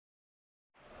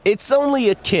It's only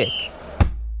a kick,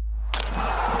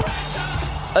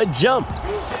 a jump,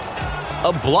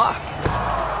 a block.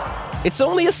 It's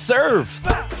only a serve.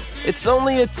 It's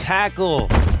only a tackle,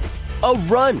 a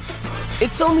run.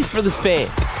 It's only for the fans.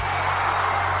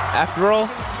 After all,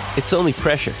 it's only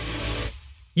pressure.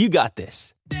 You got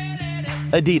this.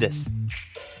 Adidas.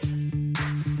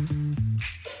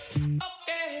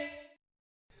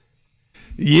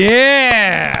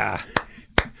 Yeah!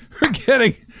 We're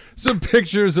getting some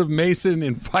pictures of Mason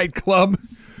in Fight Club.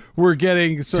 We're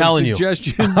getting some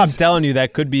suggestions. I'm telling you,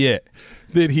 that could be it.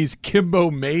 That he's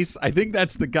Kimbo Mace. I think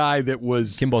that's the guy that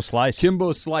was Kimbo Slice.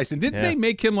 Kimbo Slice. And didn't they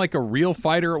make him like a real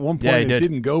fighter at one point? Yeah, It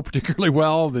didn't go particularly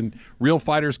well. Then real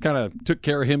fighters kind of took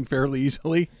care of him fairly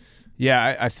easily.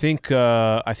 Yeah, I think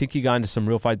he got into some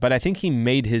real fight, but I think he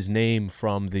made his name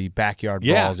from the backyard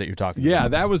brawls that you're talking about. Yeah,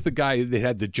 that was the guy that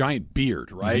had the giant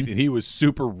beard, right? Mm-hmm. And he was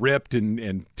super ripped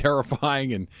and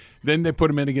terrifying. And then they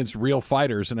put him in against real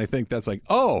fighters. And I think that's like,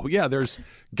 oh, yeah, there's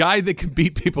guy that can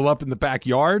beat people up in the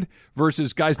backyard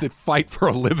versus guys that fight for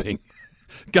a living.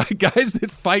 Guys that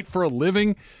fight for a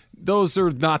living, those are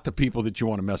not the people that you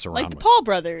want to mess around with. Like the Paul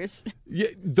brothers. Yeah,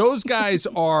 those guys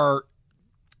are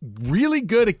really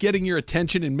good at getting your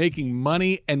attention and making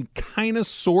money and kind of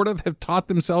sort of have taught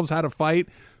themselves how to fight.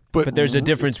 But there's a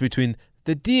difference between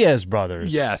the Diaz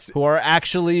brothers, who are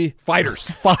actually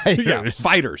fighters. Yeah,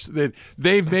 fighters.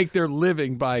 They make their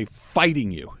living by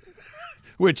fighting you,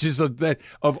 which is of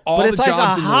all but it's the like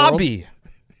jobs in a the hobby, world.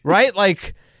 right?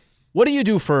 Like, what do you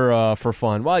do for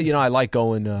fun? Well, I like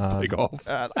going play golf.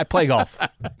 I play golf.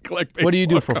 What do you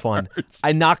do for fun?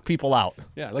 I knock people out.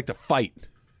 Yeah, I like to fight.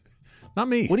 Not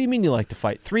me. What do you mean you like to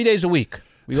fight? 3 days a week.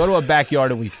 We go to a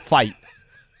backyard and we fight.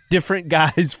 Different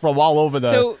guys from all over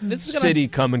the city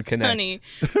come and connect. Funny.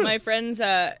 My friends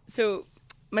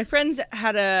my friends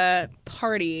had a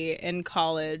party in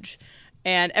college,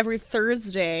 and every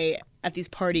Thursday at these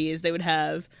parties they would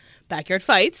have backyard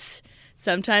fights.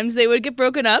 Sometimes they would get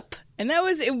broken up, and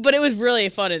but it was really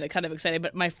fun and kind of exciting.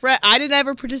 But my friend, I didn't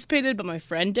ever participated, but my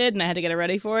friend did, and I had to get her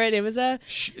ready for it. It was there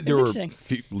were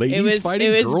ladies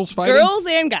fighting, girls fighting, girls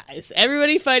and guys,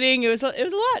 everybody fighting. It was a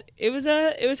lot. It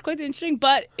was quite interesting,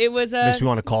 but it was makes me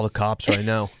want to call the cops right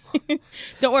now.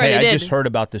 Don't worry, hey, I just heard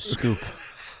about this scoop.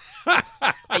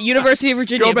 At University of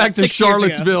Virginia. Go back to 6 years ago.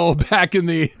 Charlottesville back in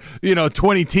the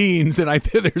 20 teens, and I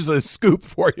think there's a scoop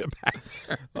for you back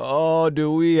there. Oh,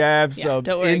 do we have some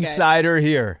insider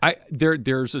here?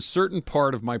 There's a certain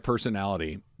part of my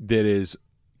personality that is,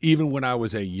 even when I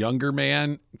was a younger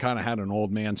man, kind of had an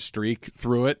old man streak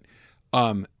through it.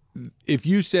 If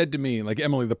you said to me, like,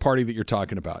 Emily, the party that you're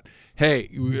talking about, hey,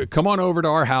 come on over to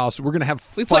our house. We're going to have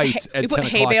fights at 10 o'clock. We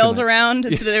put hay bales around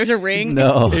so there's a ring.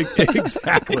 No.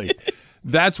 Exactly.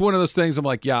 That's one of those things I'm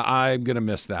like, yeah, I'm going to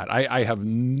miss that. I have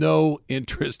no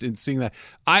interest in seeing that.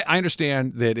 I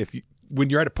understand that when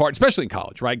you're at a party, especially in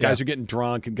college, right? Guys are getting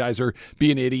drunk and guys are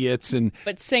being idiots.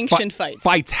 But sanctioned fights.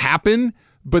 Fights happen.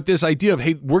 But this idea of,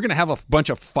 hey, we're going to have a bunch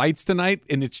of fights tonight,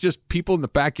 and it's just people in the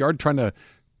backyard trying to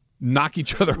knock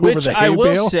each other over the hay bale. I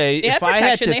will say, they had if I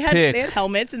had to protection. pick, they had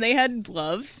helmets and they had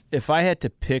gloves. If I had to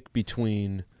pick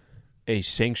between a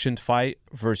sanctioned fight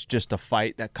versus just a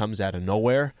fight that comes out of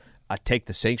nowhere, I'd take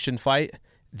the sanctioned fight.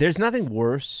 There's nothing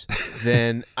worse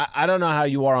than I don't know how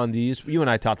you are on these. You and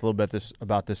I talked a little bit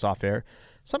about this off air.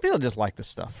 Some people just like this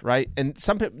stuff, right? And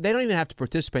some people, they don't even have to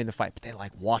participate in the fight, but they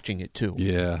like watching it too.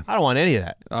 Yeah. I don't want any of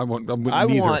that. I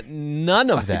want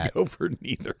none of that. I go for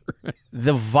neither.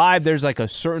 The vibe, there's like a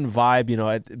certain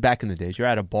vibe, back in the days. You're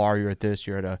at a bar, you're at this,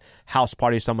 you're at a house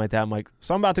party, something like that. I'm like,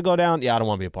 something about to go down? Yeah, I don't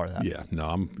want to be a part of that. Yeah,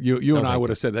 no, you and I would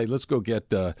have said, hey, let's go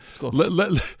get,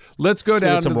 let's go Get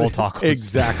down some roll tacos.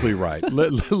 Exactly right.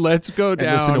 Let's go down.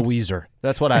 And listen to Weezer.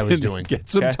 That's what I was doing. Get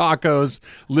some tacos,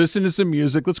 listen to some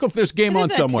music. Let's go. If there's a game on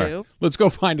somewhere, too. Let's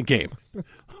go find a game.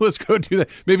 Let's go do that.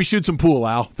 Maybe shoot some pool,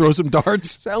 Al. Throw some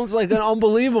darts. Sounds like an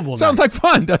unbelievable Sounds like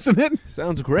fun, doesn't it?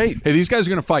 Sounds great. Hey, these guys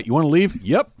are going to fight. You want to leave?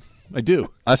 Yep, I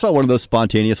do. I saw one of those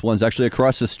spontaneous ones actually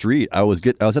across the street. I was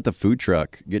at the food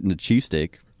truck getting a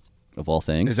cheesesteak, of all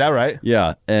things. Is that right?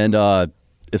 Yeah, and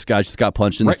this guy just got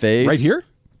punched in the face. Right here?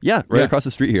 Yeah, right across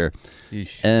the street here.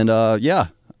 Yeesh. And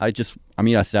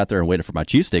I sat there and waited for my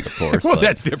cheesesteak, of course. Well,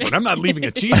 that's different. I'm not leaving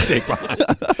a cheesesteak behind.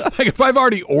 Like, if I've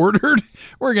already ordered,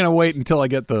 we're going to wait until I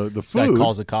get the food. Guy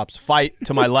calls the cops. Fight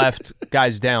to my left.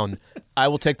 Guy's down. I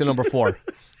will take the number 4.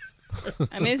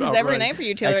 I mean, this is every night for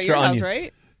you, Taylor, Extra at your onions. house,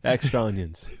 right? Extra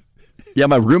onions. Yeah,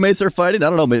 my roommates are fighting. I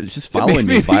don't know. It's just following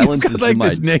me. Violence got, is like, in my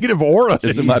this negative aura.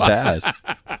 It's in my past.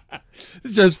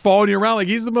 It's just following you around like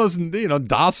he's the most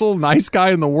docile, nice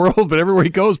guy in the world. But everywhere he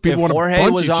goes, people want to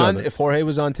punch each other. If Jorge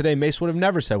was on today, Mace would have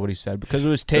never said what he said because it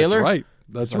was Taylor. That's right.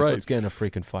 That's Like, right. let's get in a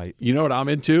freaking fight. You know what I'm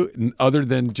into, other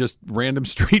than just random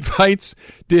street fights?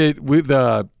 Did with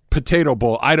the Potato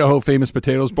Bowl, Idaho Famous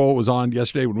Potatoes Bowl was on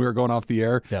yesterday when we were going off the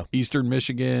air. Yeah. Eastern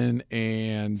Michigan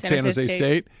and San San Jose Jose State.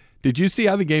 State. Did you see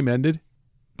how the game ended?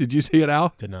 Did you see it,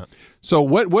 Al? Did not. So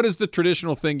what is the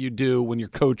traditional thing you do when your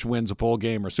coach wins a bowl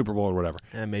game or Super Bowl or whatever?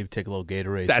 And maybe take a little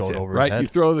Gatorade. That's throw it, over right? His You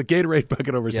head. throw the Gatorade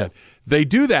bucket over his Yeah. head. They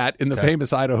do that in the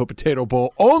famous Idaho Potato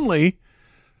Bowl, only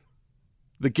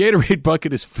the Gatorade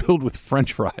bucket is filled with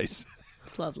French fries.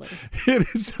 It's lovely.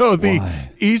 So the Why?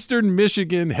 Eastern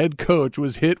Michigan head coach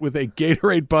was hit with a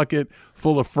Gatorade bucket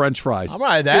full of French fries. I'm all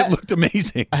right with that. It looked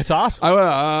amazing. That's awesome. I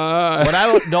went, But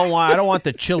I don't want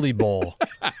the chili bowl.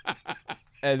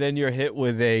 And then you're hit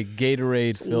with a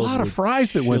Gatorade a filled lot of with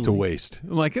fries that went to chili. waste.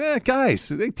 I'm like,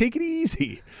 guys, take it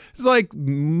easy. It's like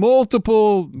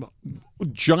multiple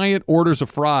giant orders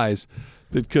of fries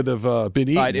that could have been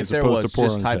eaten All right, if as there opposed was, to pour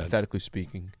just on his head. hypothetically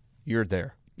speaking, you're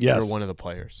there. Yes. You're one of the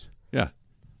players. Yeah.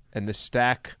 And the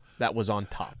stack that was on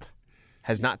top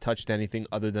has not touched anything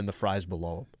other than the fries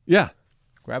below them. Yeah.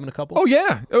 Grabbing a couple? Oh,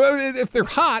 yeah. If they're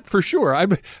hot, for sure. I'm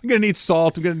going to need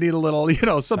salt. I'm going to need a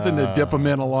little, something to dip them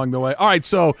in along the way. All right.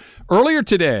 So earlier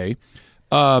today,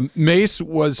 Mace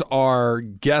was our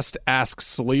guest Ask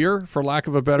Sleer, for lack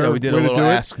of a better Yeah, way we did to a little do it.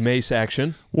 Ask Mace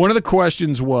action. One of the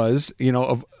questions was, we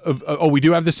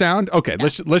do have the sound? Okay,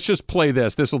 let's just play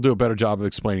this. This will do a better job of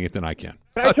explaining it than I can.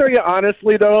 Can I tell you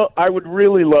honestly, though, I would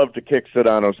really love to kick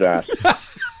Sedano's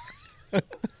ass.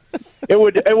 It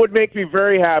would make me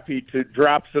very happy to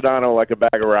drop Sedano like a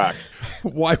bag of rocks.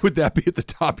 Why would that be at the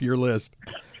top of your list?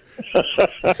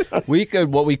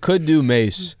 What we could do,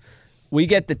 Mace, we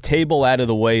get the table out of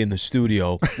the way in the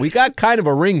studio. We got kind of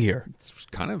a ring here. It's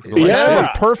kind of It's Yeah. kind of a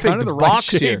It's perfect kind of the right box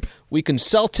here. shape. We can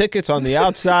sell tickets on the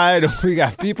outside. We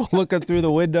got people looking through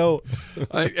the window. we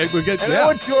get, And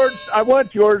yeah. I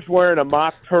want George wearing a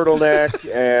mock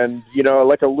turtleneck and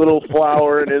like a little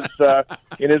flower in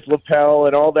his lapel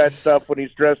and all that stuff when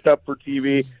he's dressed up for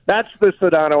TV. That's the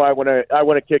Sedano I want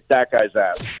to kick that guy's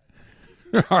ass.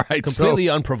 All right, Completely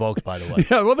unprovoked, by the way.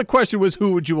 Yeah, well, the question was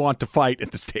who would you want to fight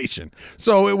at the station?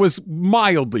 So it was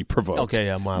mildly provoked. Okay,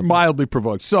 yeah, mildly. Mildly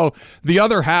provoked. So the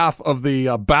other half of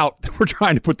the bout that we're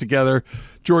trying to put together,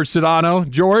 George Sedano.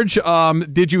 George,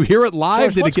 did you hear it live?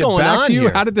 George, did what's it get going back on to you?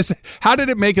 here? How did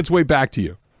it make its way back to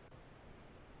you?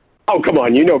 Oh, come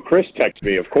on. Chris texted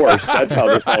me, of course. That's how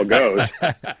this all goes.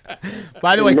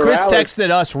 By the way, Chris Morales- texted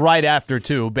us right after,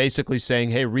 too, basically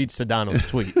saying, hey, read Sedano's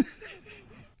tweet.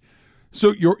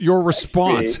 So your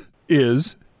response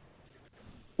is?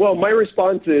 Well, my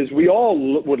response is we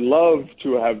all would love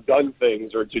to have done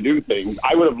things or to do things.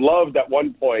 I would have loved at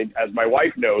one point, as my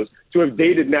wife knows, to have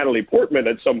dated Natalie Portman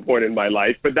at some point in my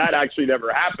life, but that actually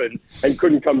never happened and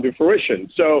couldn't come to fruition.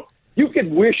 So you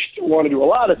could wish to want to do a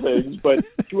lot of things, but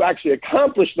to actually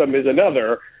accomplish them is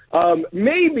another.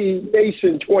 Maybe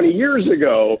Mason 20 years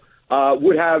ago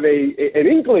would have an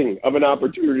inkling of an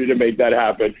opportunity to make that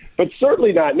happen, but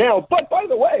certainly not now. But by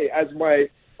the way, as my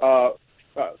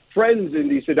friends in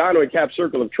the Sedano and Cap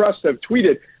Circle of Trust have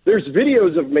tweeted, there's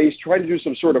videos of Mace trying to do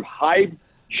some sort of high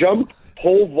jump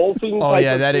pole vaulting. Oh, type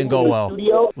yeah, of that thing didn't go in the well.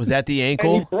 studio, Was that the and he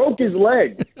ankle? broke his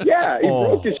leg. Yeah, he Oh.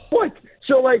 broke his foot.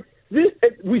 So,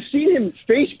 we've seen him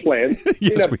face plant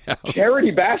Yes, in we have. a charity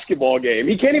basketball game.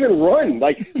 He can't even run.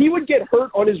 He would get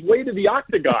hurt on his way to the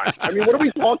octagon. I mean, what are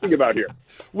we talking about here?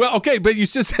 Well, okay, but you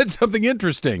just said something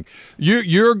interesting.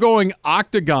 You're going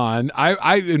octagon.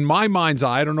 I in my mind's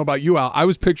eye, I don't know about you, Al, I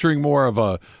was picturing more of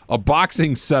a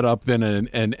boxing setup than an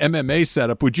MMA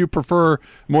setup. Would you prefer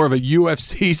more of a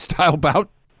UFC style bout?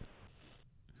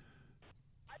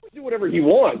 Do whatever he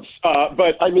wants.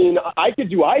 But I mean, I could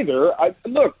do either. I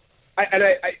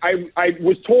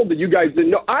was told that you guys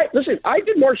didn't know. I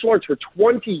did martial arts for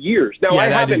 20 years. Now Yeah, I I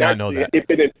haven't did not know actually that.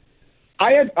 been in.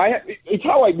 It's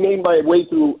how I made my way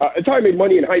through. It's how I made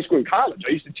money in high school and college.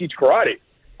 I used to teach karate,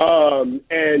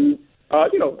 and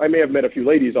I may have met a few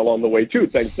ladies along the way too,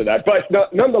 thanks to that. But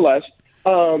nonetheless,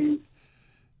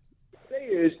 say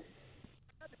is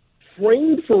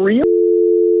trained for real.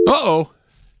 Uh-oh.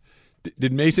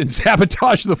 Did Mason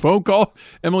sabotage the phone call?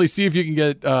 Emily, see if you can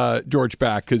get George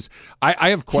back, because I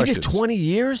have He questions. did 20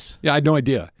 years? Yeah, I had no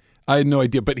idea.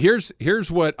 But here's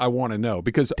what I want to know,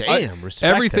 because Damn, respect to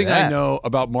everything I that. know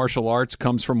about martial arts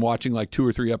comes from watching like 2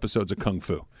 or 3 episodes of Kung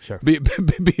Fu. Sure.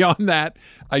 Beyond that,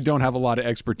 I don't have a lot of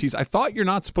expertise. I thought you're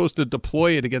not supposed to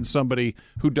deploy it against somebody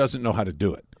who doesn't know how to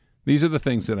do it. These are the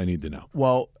things that I need to know.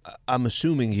 Well, I'm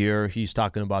assuming here he's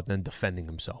talking about then defending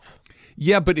himself.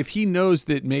 Yeah, but if he knows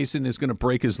that Mason is going to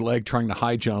break his leg trying to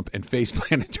high jump and face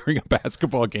plant it during a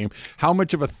basketball game, how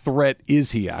much of a threat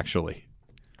is he actually?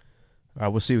 All right,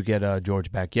 we'll see if we get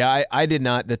George back. Yeah, I did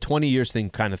not. The 20 years thing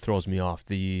kind of throws me off.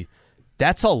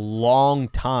 That's a long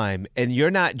time, and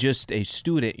you're not just a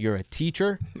student. You're a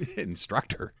teacher.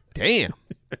 Instructor. Damn.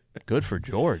 Good for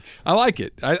George. I like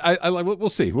it. I like. We'll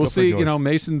see. We'll Good for see. George.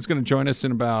 Mason's going to join us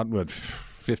in about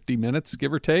 50 minutes,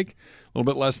 give or take, a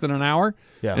little bit less than an hour.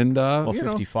 Yeah. And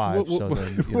 55.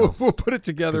 We'll put it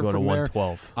together go from to there.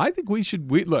 112. I think we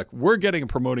should. Look. We're getting a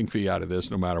promoting fee out of this,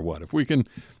 no matter what. If we can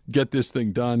get this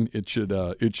thing done, it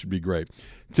should be great.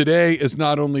 Today is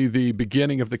not only the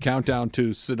beginning of the countdown to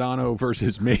Sedano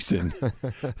versus Mason.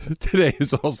 Today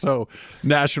is also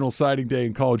National Signing Day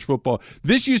in college football.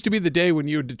 This used to be the day when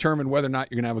you would determine whether or not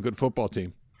you're going to have a good football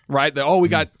team, right? We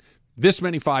got this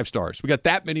many 5 stars. We got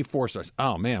that many 4 stars.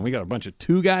 Oh, man, we got a bunch of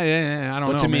 2 guys. I don't know.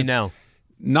 What's it mean now?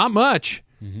 Not much,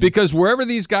 because wherever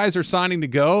these guys are signing to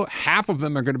go, half of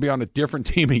them are going to be on a different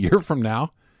team a year from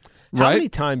now, How right? many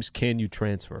times can you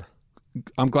transfer?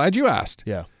 I'm glad you asked.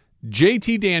 Yeah.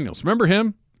 JT Daniels, remember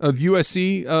him? Of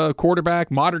USC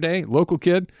quarterback, modern day, local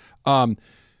kid.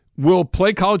 Will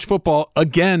play college football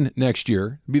again next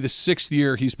year. It'll be the 6th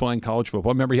year he's playing college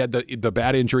football. Remember, he had the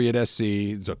bad injury at SC.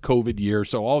 It's a COVID year,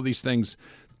 so all these things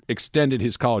extended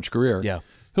his college career. Yeah.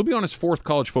 He'll be on his 4th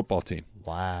college football team.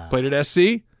 Wow. Played at SC,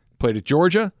 played at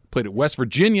Georgia, played at West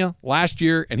Virginia last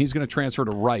year, and he's going to transfer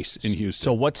to Rice in Houston.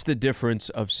 So what's the difference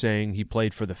of saying he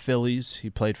played for the Phillies, he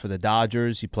played for the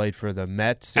Dodgers, he played for the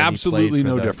Mets? And Absolutely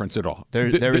no difference at all. There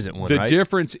isn't one, The right?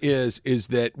 difference is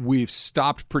that we've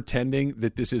stopped pretending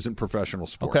that this isn't professional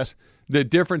sports. Okay. The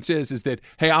difference is that,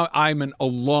 hey, I'm an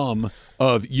alum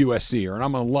of USC, or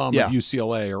I'm an alum of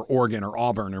UCLA or Oregon or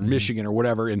Auburn or Michigan or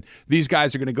whatever, and these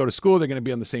guys are going to go to school, they're going to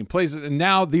be on the same places, and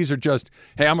now these are just,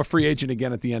 hey, I'm a free agent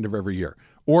again at the end of every year.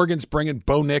 Oregon's bringing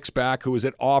Bo Nix back, who was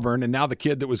at Auburn, and now the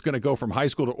kid that was going to go from high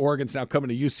school to Oregon's now coming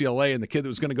to UCLA, and the kid that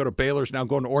was going to go to Baylor's now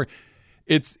going to Oregon.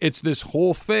 It's this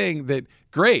whole thing that,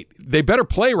 great, they better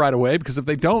play right away, because if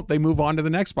they don't, they move on to the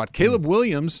next spot. Caleb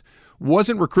Williams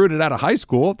wasn't recruited out of high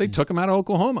school. They took him out of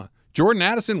Oklahoma. Jordan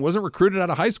Addison wasn't recruited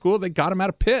out of high school. They got him out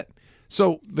of Pitt.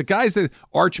 So the guys that,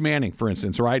 Arch Manning, for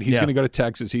instance, right? He's going to go to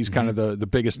Texas. He's kind of the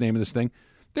biggest name of this thing.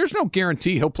 There's no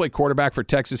guarantee he'll play quarterback for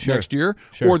Texas next year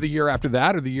or the year after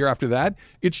that or the year after that.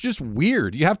 It's just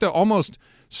weird. You have to almost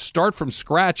start from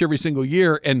scratch every single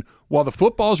year. And while the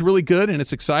football is really good and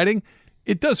it's exciting,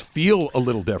 it does feel a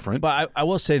little different. But I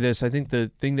will say this. I think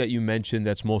the thing that you mentioned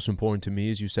that's most important to me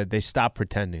is you said they stop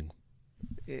pretending.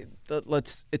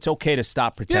 It's okay to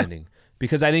stop pretending.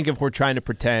 Because I think if we're trying to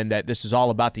pretend that this is all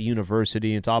about the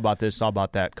university, it's all about this, it's all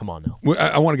about that, come on now.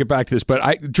 I want to get back to this,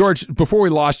 but George, before we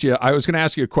lost you, I was going to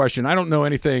ask you a question. I don't know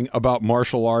anything about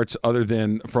martial arts other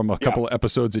than from a couple of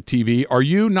episodes of TV. Are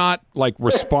you not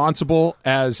responsible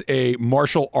as a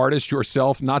martial artist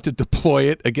yourself not to deploy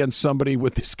it against somebody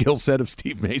with the skill set of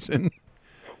Steve Mason?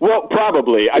 Well,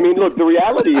 probably. I mean, look, the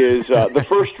reality is the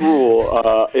first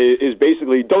rule is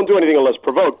basically don't do anything unless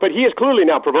provoked. But he has clearly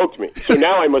now provoked me. So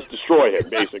now I must destroy him,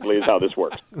 basically, is how this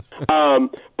works. But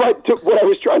what I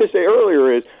was trying to say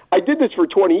earlier is I did this for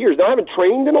 20 years. Now, I haven't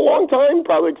trained in a long time,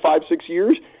 probably 5-6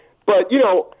 years. But,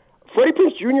 Freddie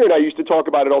Prinze Jr. and I used to talk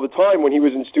about it all the time when he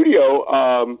was in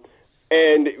studio.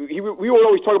 And we would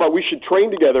always talk about we should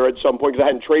train together at some point because I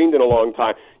hadn't trained in a long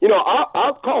time.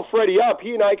 I'll call Freddie up.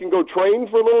 He and I can go train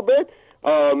for a little bit,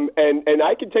 and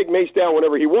I can take Mace down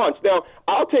whenever he wants. Now,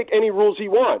 I'll take any rules he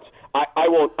wants. I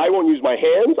won't use my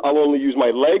hands. I'll only use my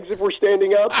legs if we're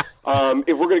standing up.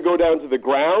 If we're going to go down to the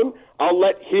ground, I'll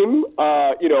let him.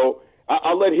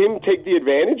 I'll let him take the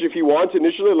advantage if he wants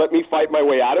initially. Let me fight my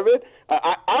way out of it.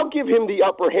 I'll give him the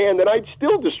upper hand, and I'd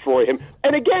still destroy him.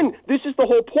 And again, this is the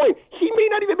whole point. He may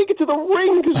not even make it to the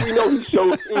ring because we know he's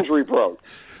so injury prone.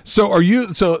 So are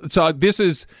you? So this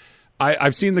is.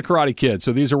 I've seen the Karate Kid,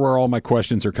 so these are where all my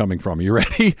questions are coming from. Are you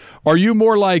ready? Are you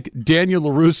more like Daniel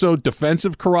LaRusso,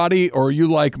 defensive karate, or are you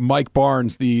like Mike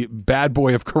Barnes, the bad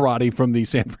boy of karate from the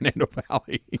San Fernando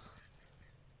Valley?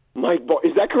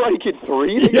 Is that Karate Kid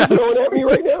 3 that you're throwing at me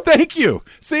right now? Thank you.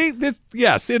 See,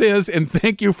 yes, it is, and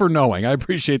thank you for knowing. I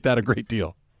appreciate that a great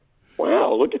deal.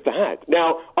 Wow, look at that.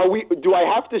 Now, do I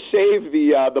have to save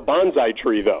the bonsai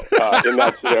tree, though, in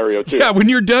that scenario, too? Yeah, when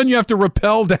you're done, you have to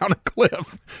rappel down a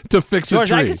cliff to fix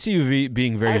George, a tree. I could see you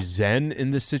being very zen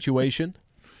in this situation.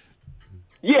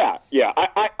 Yeah.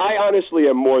 I honestly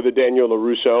am more the Daniel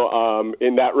LaRusso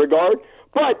in that regard.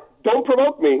 But don't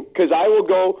provoke me, because I will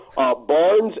go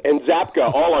Barnes and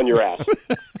Zapka all on your ass.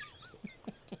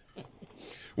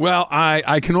 Well,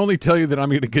 I can only tell you that I'm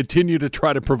going to continue to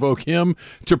try to provoke him,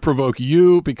 to provoke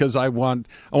you, because I want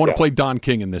to play Don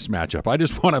King in this matchup. I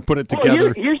just want to put it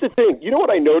together. Here's the thing. You know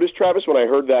what I noticed, Travis, when I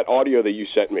heard that audio that you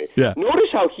sent me? Yeah. Notice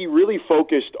how he really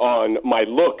focused on my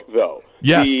look, though.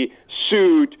 Yes. The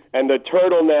suit and the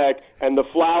turtleneck and the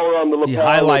flower on the lapel. He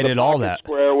highlighted or the all pocket that.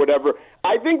 Square or whatever.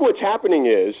 I think what's happening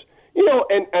is,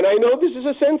 and I know this is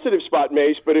a sensitive spot,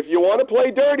 Mace, but if you want to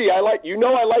play dirty, I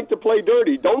like to play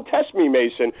dirty. Don't test me,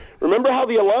 Mason. Remember how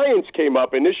the alliance came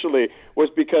up initially was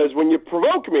because when you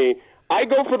provoke me, I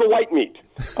go for the white meat.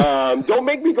 Don't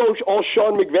make me go all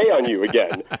Sean McVay on you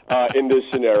again in this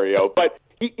scenario. But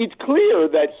it's clear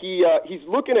that he's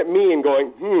looking at me and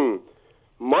going,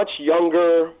 much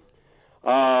younger,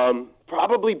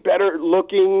 probably better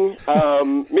looking.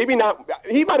 Maybe not.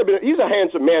 He might have been. He's a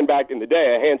handsome man back in the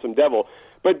day, a handsome devil.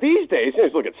 But these days,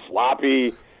 he's looking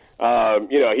sloppy.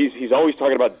 He's always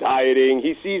talking about dieting.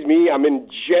 He sees me. I'm in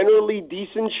generally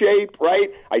decent shape, right?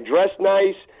 I dress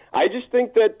nice. I just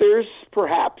think that there's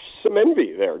perhaps some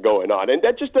envy there going on, and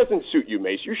that just doesn't suit you,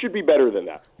 Mace. You should be better than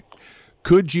that.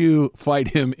 Could you fight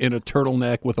him in a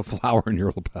turtleneck with a flower in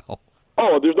your lapel?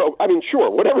 Oh,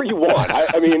 sure, whatever you want.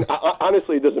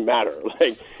 Honestly, it doesn't matter.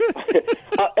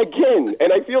 Again,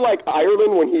 and I feel like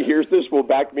Ireland, when he hears this, will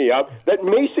back me up, that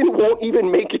Mason won't even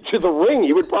make it to the ring.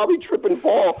 He would probably trip and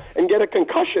fall and get a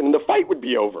concussion, and the fight would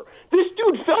be over. This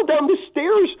dude fell down the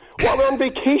stairs while on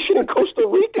vacation in Costa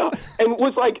Rica and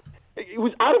was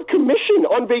out of commission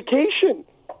on vacation.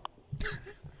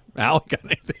 Al, got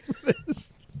anything for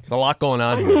this? There's a lot going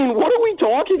on here. What are we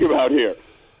talking about here?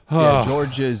 Yeah,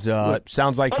 George is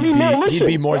sounds like he'd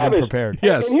be more than prepared.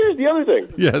 Yes. And here's the other thing.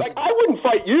 Yes. I wouldn't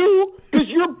fight you because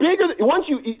you're bigger. Once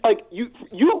you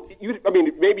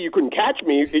maybe you couldn't catch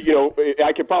me.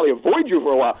 I could probably avoid you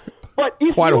for a while. But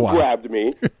if Quite a you while. grabbed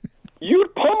me,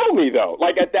 you'd pummel me though.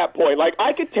 At that point,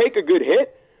 I could take a good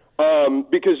hit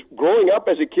because growing up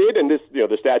as a kid, and this,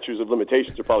 the statutes of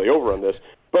limitations are probably over on this.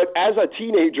 But as a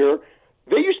teenager,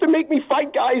 they used to make me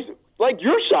fight guys like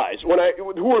your size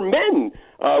who were men,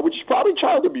 which is probably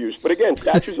child abuse. But again,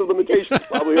 statutes of limitations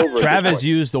probably over. Travis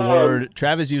used the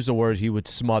word he would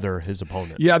smother his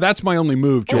opponent. Yeah, that's my only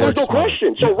move, George. There's no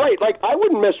question. So I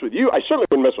wouldn't mess with you. I certainly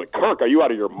wouldn't mess with Kirk. Are you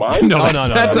out of your mind? No,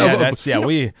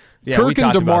 We Kirk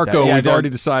and talked about that. DeMarco, Yeah, we've already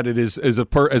decided is a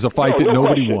fight that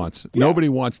nobody question. wants. Nobody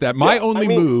wants that. My only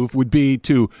move would be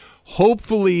to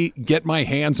hopefully get my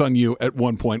hands on you at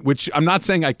one point, which I'm not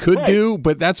saying I could do,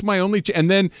 but that's my only. And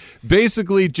then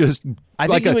basically just. I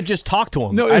think you would just talk to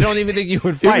him. No, I don't even think you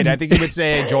would fight. I think you would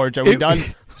say, "Hey, George, are we done?"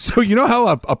 So you know how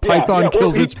a python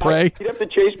kills its prey? He'd have to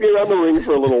chase me around the ring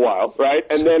for a little while, right?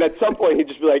 And then at some point,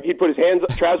 Travis put his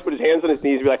hands on his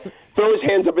knees, and be like, throw his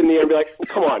hands up in the air and be like,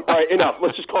 come on, all right, enough.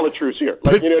 Let's just call a truce here.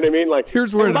 You know what I mean?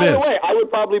 Here's where it is. By the way, I would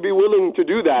probably be willing to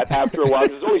do that after a while.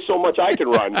 There's only so much I can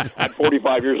run at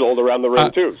 45 years old around the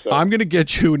ring, too. So. I'm going to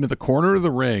get you into the corner of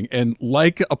the ring, and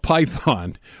like a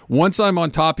python, once I'm on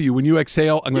top of you, when you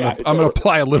exhale, I'm going to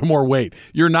apply a little more weight.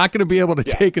 You're not going to be able to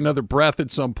take another breath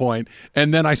at some point,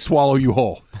 and then I swallow you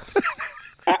whole.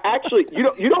 Actually,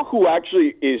 you know who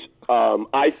actually is,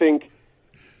 I think,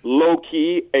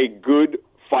 low-key a good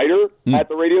fighter at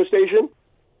the radio station?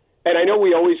 And I know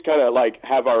we always kind of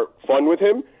have our fun with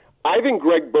him. I think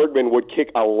Greg Bergman would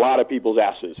kick a lot of people's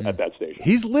asses at that station.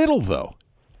 He's little, though.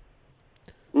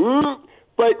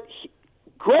 But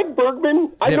Greg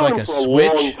Bergman, I've known him for a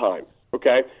long time.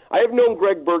 Okay? I have known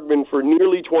Greg Bergman for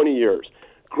nearly 20 years.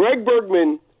 Greg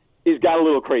Bergman has got a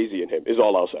little crazy in him, is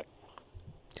all I'll say.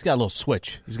 He's got a little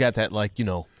switch. He's got that, And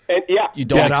you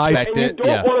don't expect it. You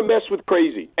don't want to mess with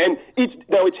crazy. And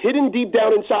it's hidden deep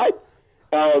down inside.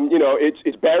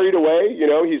 It's buried away.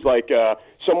 He's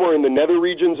somewhere in the nether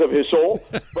regions of his soul.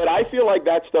 But I feel like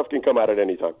that stuff can come out at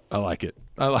any time. I like it.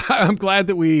 I'm glad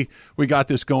that we got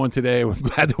this going today. I'm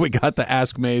glad that we got the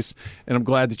Ask Mace, and I'm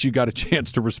glad that you got a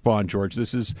chance to respond, George.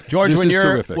 This is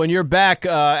terrific. When you're back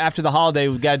after the holiday,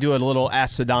 we've got to do a little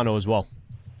Ask Sedano as well.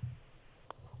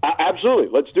 Absolutely,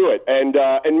 let's do it. And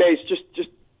Mace, just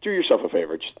do yourself a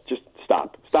favor. Just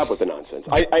stop with the nonsense.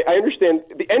 I understand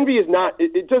the envy is not.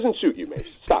 It doesn't suit you,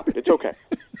 Mace. Stop it. It's okay.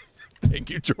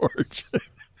 Thank you, George.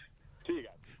 See you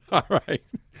guys. All right,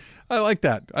 I like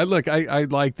that. I like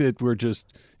that we're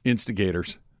just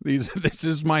instigators.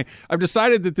 I've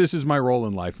decided that this is my role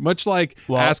in life. Much like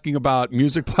asking about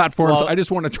music platforms, I just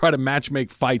want to try to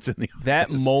matchmake fights in the office. That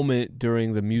moment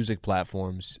during the music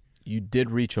platforms, you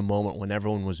did reach a moment when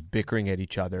everyone was bickering at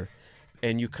each other,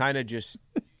 and you kind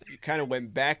of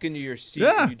went back into your seat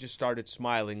and you just started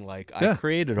smiling I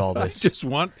created all this. I just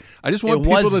want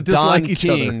people to dislike each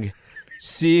other.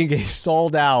 Seeing a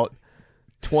sold out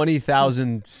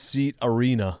 20,000 seat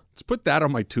arena. Let's put that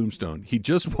on my tombstone. He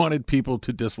just wanted people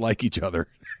to dislike each other.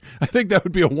 I think that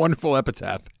would be a wonderful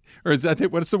epitaph. Or is that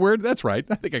what's the word? That's right.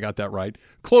 I think I got that right.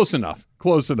 Close enough.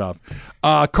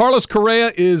 Carlos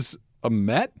Correa is a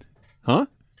Met? Huh?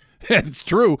 It's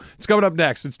true. It's coming up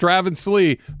next. It's Trav and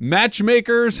Slee.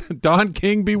 Matchmakers, Don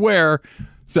King, beware.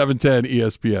 710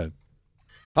 ESPN.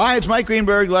 Hi, it's Mike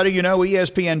Greenberg letting you know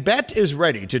ESPN Bet is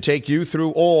ready to take you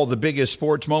through all the biggest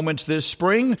sports moments this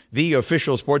spring. The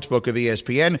official sportsbook of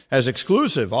ESPN has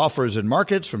exclusive offers and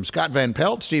markets from Scott Van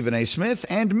Pelt, Stephen A. Smith,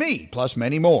 and me, plus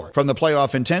many more. From the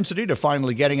playoff intensity to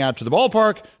finally getting out to the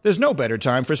ballpark, there's no better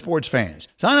time for sports fans.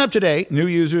 Sign up today. New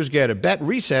users get a bet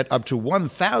reset up to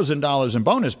 $1,000 in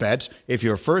bonus bets if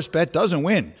your first bet doesn't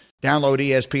win. Download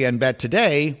ESPN Bet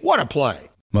today. What a play.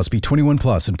 Must be 21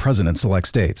 plus and present in select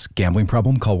states. Gambling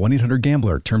problem? Call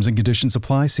 1-800-GAMBLER. Terms and conditions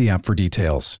apply. See app for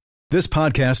details. This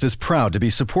podcast is proud to be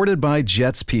supported by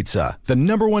Jets Pizza, the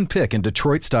 #1 pick in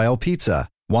Detroit-style pizza.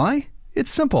 Why?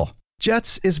 It's simple.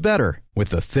 Jets is better. With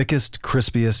the thickest,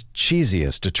 crispiest,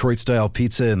 cheesiest Detroit-style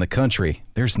pizza in the country,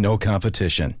 there's no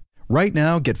competition. Right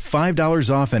now, get $5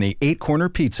 off any 8-corner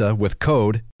pizza with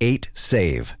code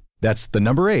 8SAVE. That's the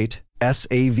number 8,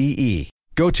 S-A-V-E.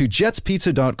 Go to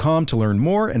jetspizza.com to learn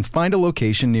more and find a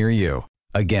location near you.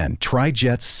 Again, try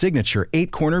Jet's signature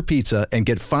 8-corner pizza and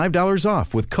get $5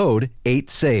 off with code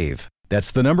 8SAVE.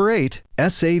 That's the number 8,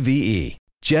 S-A-V-E.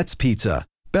 Jet's Pizza.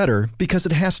 Better because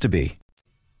it has to be.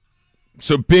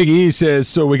 So Big E says,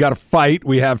 so we got to fight.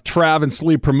 We have Trav and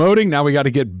Slee promoting. Now we got to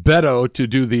get Beto to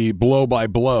do the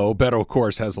blow-by-blow. Beto, of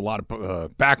course, has a lot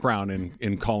of background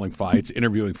in calling fights,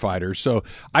 interviewing fighters. So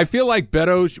I feel like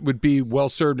Beto would be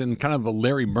well-served in kind of the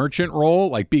Larry Merchant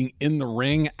role, like being in the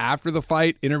ring after the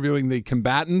fight, interviewing the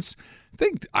combatants. I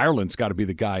think Ireland's got to be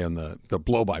the guy on the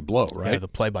blow-by-blow, right? Yeah, the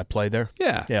play-by-play there.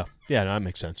 Yeah. No, that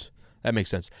makes sense.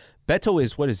 Beto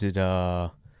is, what is it?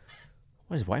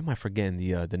 Why am I forgetting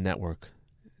the network?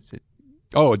 Is it?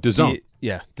 Oh, DAZN.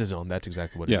 DAZN. That's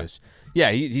exactly what it is.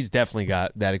 Yeah, he's definitely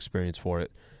got that experience for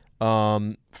it.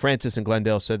 Francis and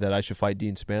Glendale said that I should fight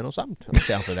Dean Spanos. I'm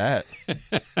down for that.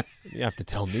 You have to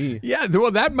tell me. Yeah,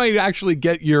 well, that might actually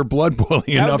get your blood boiling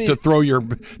enough to throw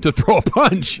a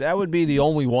punch. That would be the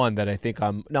only one that I think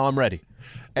I'm ready.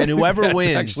 And whoever That's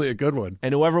wins, actually a good one.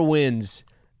 And whoever wins,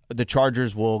 the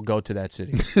Chargers will go to that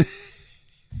city.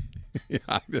 Yeah,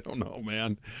 I don't know,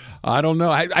 man. I don't know.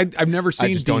 I've never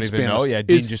seen I just Dean don't even Spanos. know. Yeah,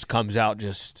 Dean just comes out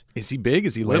just. Is he big?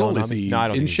 Is he little? Is he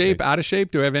in shape? Out of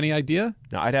shape? Do I have any idea?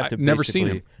 No, I'd have to. I've never seen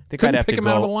him. Couldn't pick him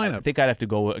out of a lineup. I think I'd have to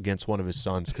go against one of his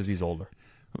sons because he's older.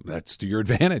 That's to your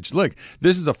advantage. Look,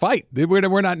 this is a fight.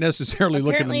 We're not necessarily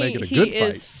looking to make it a good fight. He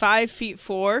is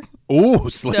 5'4". Oh,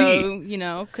 Slee.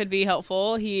 So could be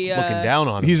helpful. He looking down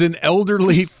on him. He's an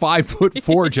elderly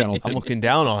 5'4" gentleman. I'm looking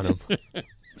down on him.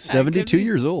 72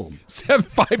 years old.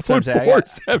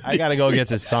 5'4". I got to go against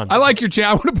his son. I like your chat.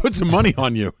 I want to put some money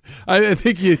on you. I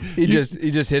think he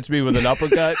just hits me with an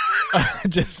uppercut.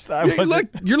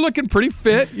 You're looking pretty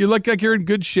fit. You look like you're in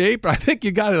good shape. I think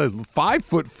you got a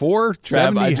 5'4",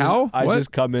 70. I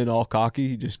just come in all cocky.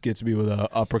 He just gets me with an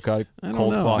uppercut,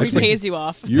 cold claw. He pays you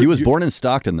off. He was born in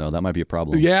Stockton, though. That might be a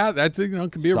problem. Yeah, that's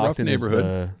could be a rough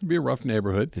neighborhood. Could be a rough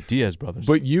neighborhood. The Diaz brothers.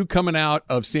 But you coming out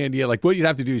of San Diego, like what you'd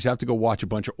have to do is you have to go watch a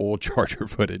bunch of old Charger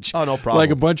footage. Oh, no problem. Like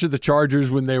a bunch of the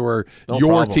Chargers when they were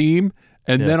team.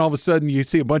 And then all of a sudden you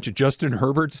see a bunch of Justin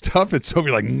Herbert stuff. And so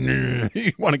you're like,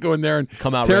 you want to go in there and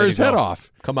tear his head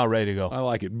off. Come out ready to go. I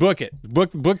like it. Book it.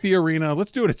 Book the arena.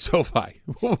 Let's do it at SoFi.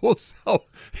 We'll sell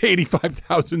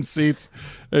 85,000 seats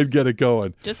and get it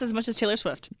going. Just as much as Taylor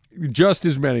Swift. Just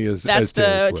as many as That's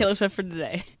Taylor the Taylor Swift for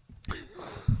today.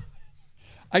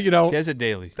 She has it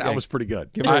daily. That was pretty good.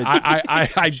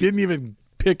 I didn't even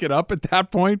pick it up at that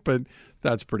point, but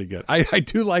that's pretty good. I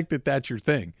do like that that's your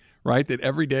thing, right? That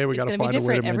every day we got to find a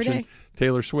way to mention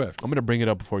Taylor Swift. I'm going to bring it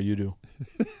up before you do.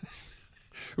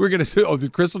 We're going to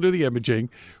Chris will do the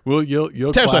imaging.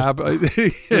 You'll clap.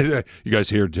 You guys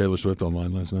hear Taylor Swift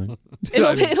online last night?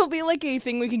 It'll be like a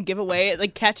thing we can give away,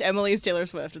 like catch Emily's Taylor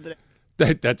Swift of the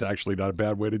day. That's actually not a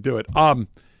bad way to do it.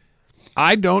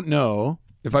 I don't know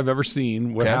if I've ever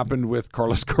seen what happened with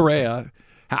Carlos Correa.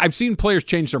 I've seen players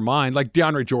change their mind. Like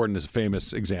DeAndre Jordan is a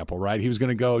famous example, right? He was going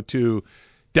to go to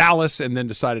Dallas and then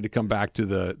decided to come back to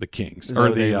the Kings.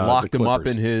 They locked him up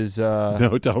in his the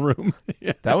hotel room.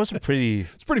 Yeah. That was it's pretty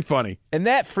funny. And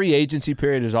that free agency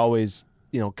period is always,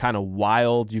 kind of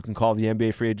wild. You can call the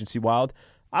NBA free agency wild.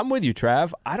 I'm with you,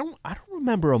 Trav. I don't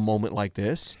remember a moment like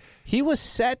this. He was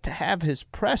set to have his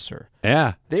presser.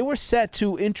 Yeah. They were set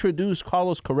to introduce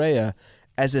Carlos Correa,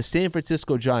 as a San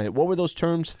Francisco Giant. What were those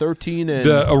terms? 13 and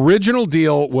the original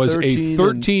deal was a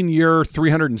 13-year,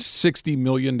 $$$360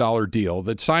 million deal.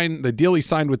 The deal he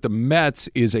signed with the Mets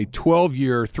is a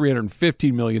 12-year,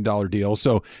 $350 million deal.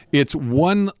 So it's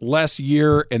one less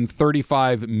year and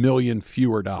 $35 million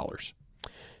fewer dollars.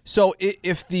 So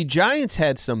if the Giants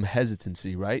had some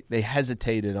hesitancy, right? They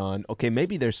hesitated on, okay,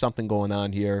 maybe there's something going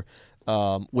on here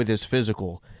with his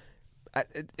physical.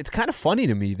 It's kind of funny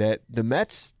to me that the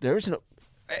Mets, there's no,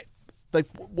 like,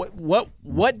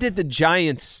 what did the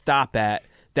Giants stop at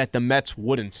that the Mets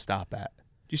wouldn't stop at? Do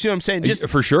you see what I'm saying? Just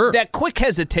for sure. That quick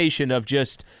hesitation of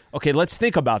just, okay, let's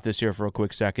think about this here for a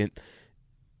quick second.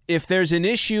 If there's an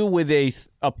issue with a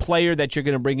player that you're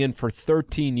going to bring in for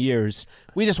 13 years,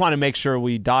 we just want to make sure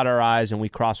we dot our I's and we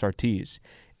cross our T's.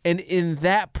 And in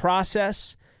that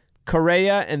process,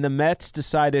 Correa and the Mets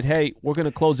decided, hey, we're going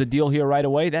to close a deal here right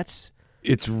away.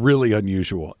 It's really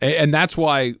unusual. And that's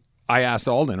why I asked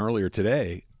Alden earlier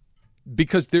today,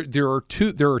 because there are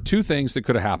two things that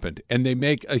could have happened, and they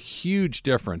make a huge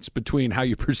difference between how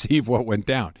you perceive what went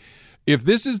down. If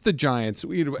this is the Giants,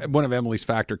 one of Emily's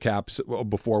factor caps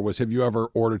before was, have you ever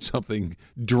ordered something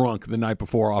drunk the night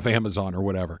before off Amazon or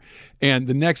whatever? And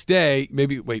the next day,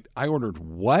 maybe, wait, I ordered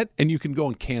what? And you can go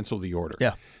and cancel the order.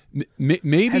 Yeah.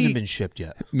 Maybe hasn't been shipped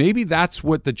yet. Maybe that's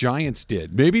what the Giants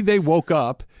did. Maybe they woke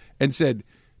up and said,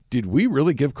 did we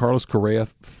really give Carlos Correa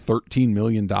 $13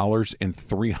 million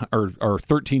or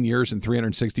 13 years and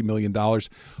 $360 million?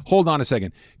 Hold on a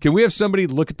second. Can we have somebody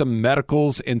look at the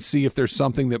medicals and see if there's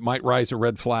something that might raise a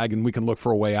red flag and we can look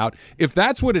for a way out? If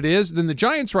that's what it is, then the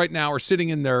Giants right now are sitting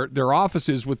in their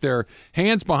offices with their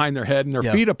hands behind their head and their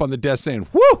feet up on the desk saying,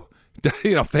 whew,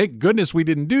 thank goodness we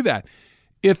didn't do that.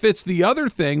 If it's the other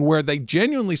thing where they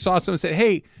genuinely saw someone say,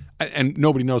 hey, and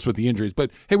nobody knows what the injury is,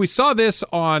 but hey, we saw this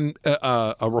on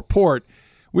a report.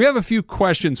 We have a few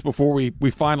questions before we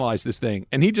finalize this thing.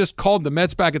 And he just called the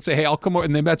Mets back and said, hey, I'll come over.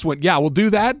 And the Mets went, yeah, we'll do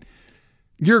that.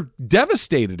 You're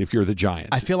devastated if you're the Giants.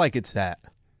 I feel like it's that.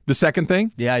 The second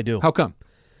thing? Yeah, I do. How come?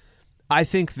 I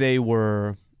think they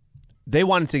wanted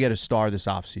to get a star this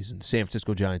offseason, the San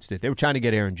Francisco Giants did. They were trying to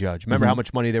get Aaron Judge. Remember how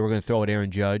much money they were going to throw at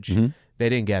Aaron Judge? Mm-hmm. They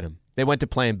didn't get him. They went to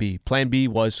Plan B. Plan B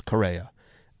was Correa.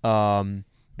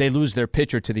 They lose their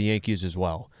pitcher to the Yankees as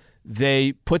well.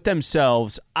 They put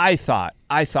themselves, I thought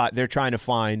they're trying to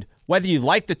find, whether you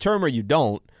like the term or you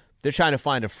don't, they're trying to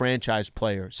find a franchise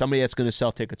player, somebody that's going to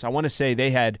sell tickets. I want to say they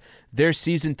had their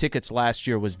season tickets last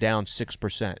year was down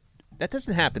 6%. That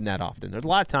doesn't happen that often. There's a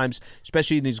lot of times,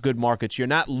 especially in these good markets, you're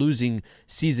not losing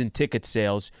season ticket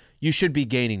sales. You should be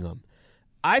gaining them.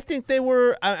 I think they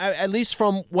were, at least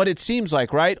from what it seems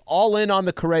like, right, all in on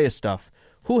the Correa stuff.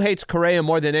 Who hates Correa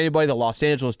more than anybody? The Los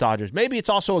Angeles Dodgers. Maybe it's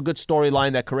also a good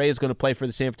storyline that Correa is going to play for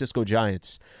the San Francisco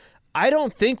Giants. I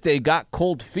don't think they got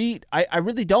cold feet. I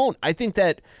really don't. I think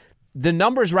that the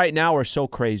numbers right now are so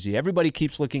crazy. Everybody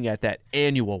keeps looking at that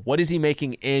annual. What is he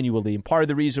making annually? And part of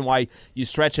the reason why you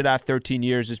stretch it out 13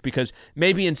 years is because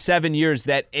maybe in 7 years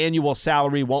that annual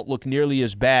salary won't look nearly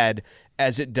as bad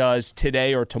as it does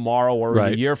today or tomorrow or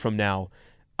a year from now.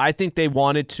 I think they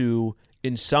wanted to,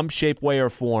 in some shape, way, or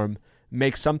form,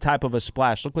 make some type of a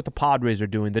splash. Look what the Padres are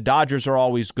doing. The Dodgers are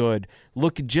always good.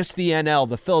 Look at just the NL,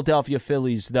 the Philadelphia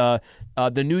Phillies, the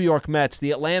New York Mets,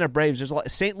 the Atlanta Braves. There's a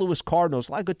lot, St. Louis Cardinals,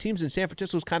 a lot of good teams, and San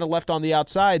Francisco's kind of left on the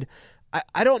outside.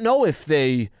 I don't know if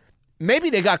maybe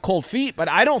they got cold feet, but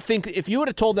I don't think if you would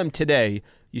have told them today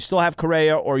you still have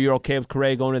Correa or you're okay with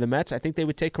Correa going to the Mets, I think they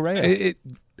would take Correa.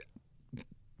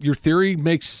 Your theory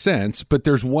makes sense, but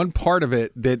there's one part of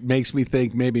it that makes me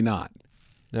think maybe not.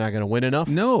 They're not going to win enough?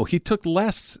 No, he took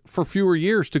less for fewer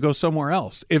years to go somewhere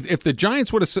else. If the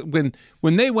Giants would have,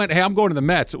 when they went, hey, I'm going to the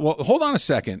Mets, well, hold on a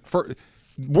second.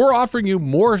 We're offering you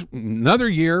more, another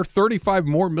year, $35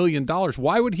 more million.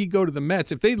 Why would he go to the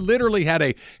Mets? If they literally had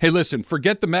hey, listen,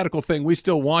 forget the medical thing. We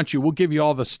still want you. We'll give you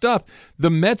all the stuff. The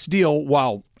Mets deal,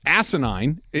 while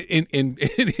asinine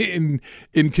in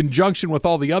conjunction with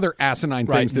all the other asinine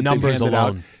things that they've handed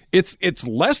out, it's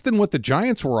less than what the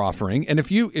Giants were offering. And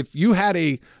if you had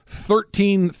a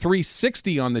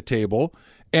 13,360 on the table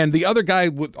and the other guy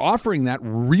offering that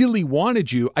really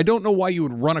wanted you, I don't know why you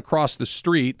would run across the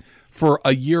street for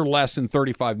a year less and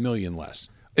 $35 million less,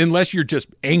 unless you're just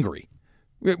angry,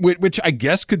 which I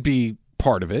guess could be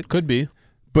part of it. Could be.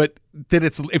 But that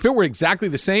if it were exactly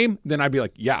the same, then I'd be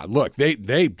like, yeah, look,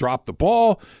 they dropped the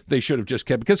ball. They should have just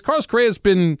kept, because Carlos Correa has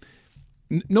been.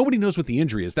 Nobody knows what the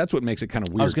injury is. That's what makes it kind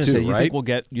of weird. I was going to say, you right? think we'll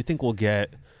get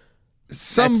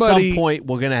somebody at some point.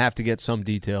 We're going to have to get some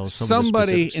details.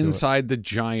 Somebody inside the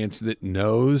Giants that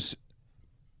knows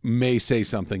may say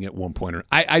something at one point.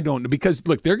 I don't know, because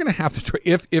look, they're going to have to.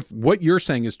 If what you're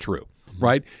saying is true,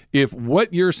 right? If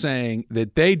what you're saying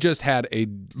that they just had a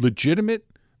legitimate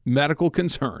medical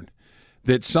concern,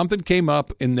 that something came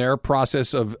up in their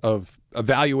process of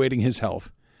evaluating his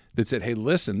health, that said, "Hey,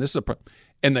 listen, this is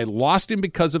and they lost him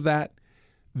because of that."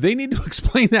 They need to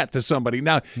explain that to somebody.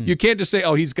 Now, you can't just say,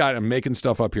 "Oh, I'm making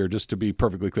stuff up here," just to be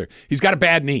perfectly clear. He's got a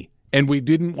bad knee, and we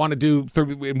didn't want to do,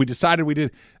 and we decided we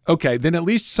did. Okay, then at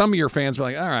least some of your fans were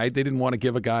like, all right, they didn't want to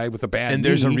give a guy with a bad knee. And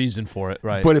there's a reason for it,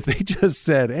 right? But if they just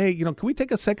said, hey, can we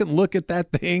take a second look at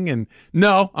that thing? And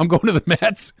no, I'm going to the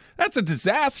Mets. That's a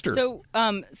disaster. So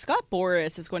Scott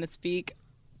Boras is going to speak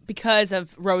because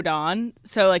of Rodon.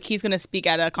 So, he's going to speak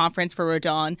at a conference for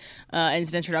Rodon in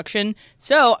his introduction.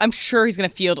 So, I'm sure he's going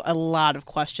to field a lot of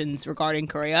questions regarding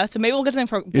Correa. So, maybe we'll get something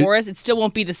from Boras. It still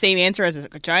won't be the same answer as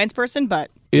a Giants person, but...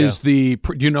 Do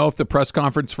you know if the press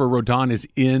conference for Rodon is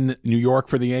in New York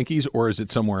for the Yankees, or is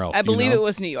it somewhere else? I believe it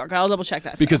was New York. I'll double check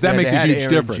that. Because that makes a huge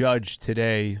difference. Judge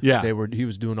today. Yeah. He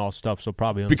was doing all stuff, so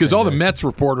probably on because all the Mets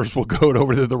reporters will go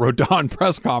over to the Rodon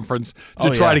press conference to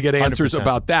try to get answers 100%.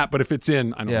 About that. But if it's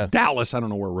in Dallas, I don't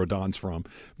know where Rodon's from.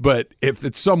 But if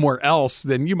it's somewhere else,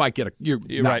 then you might get you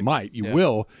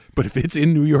will. But if it's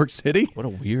in New York City, what a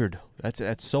weird.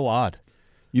 That's so odd.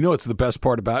 It's the best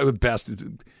part about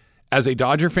it. As a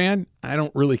Dodger fan, I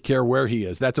don't really care where he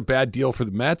is. That's a bad deal for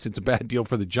the Mets. It's a bad deal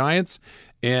for the Giants.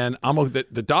 And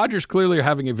the Dodgers clearly are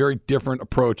having a very different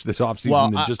approach this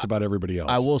offseason than just about everybody else.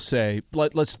 I will say,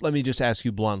 let me just ask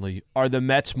you bluntly, are the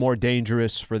Mets more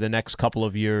dangerous for the next couple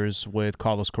of years with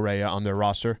Carlos Correa on their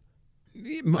roster?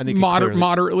 I think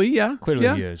moderately, yeah.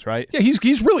 Clearly he is, right? Yeah,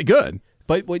 he's really good.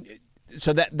 But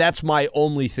so that's my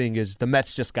only thing is the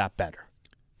Mets just got better.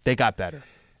 They got better.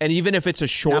 And even if it's a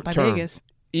short term. Vegas.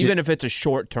 Even if it's a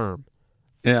short term,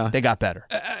 they got better.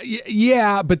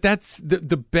 Yeah, but that's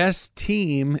the best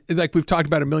team, like we've talked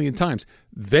about a million times.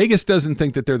 Vegas doesn't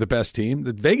think that they're the best team.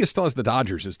 Vegas still has the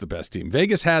Dodgers as the best team.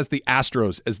 Vegas has the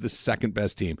Astros as the second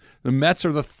best team. The Mets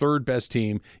are the third best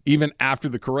team, even after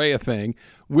the Correa thing,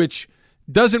 which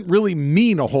doesn't really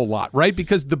mean a whole lot, right?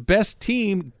 Because the best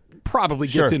team probably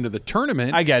gets into the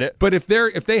tournament. I get it. But if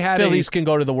they had Phillies can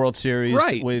go to the World Series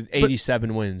with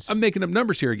 87 wins. I'm making up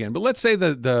numbers here again. But let's say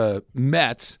the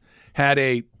Mets had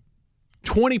a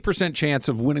 20% chance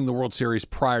of winning the World Series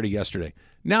prior to yesterday.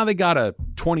 Now they got a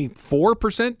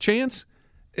 24% chance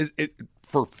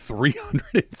for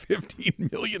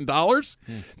 $315 million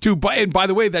and by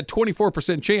the way, that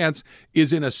 24% chance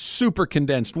is in a super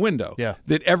condensed window. Yeah.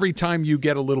 That every time you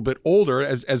get a little bit older,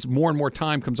 as more and more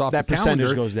time comes off that the calendar,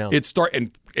 percentage goes down.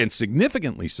 And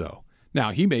significantly so.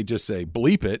 Now he may just say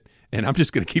bleep it, and I'm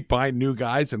just going to keep buying new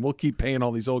guys, and we'll keep paying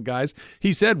all these old guys.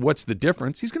 He said, "What's the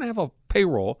difference?" He's going to have a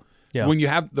payroll. Yeah. When you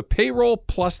have the payroll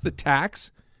plus the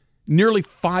tax. Nearly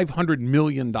 $500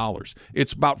 million.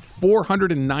 It's about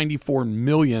 $494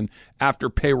 million after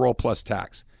payroll plus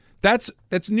tax. That's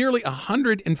nearly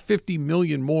 $150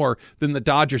 million more than the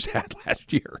Dodgers had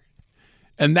last year,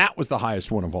 and that was the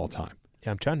highest one of all time.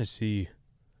 Yeah, I'm trying to see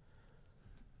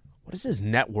what is his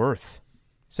net worth.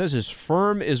 It says his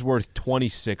firm is worth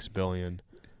 $26 billion,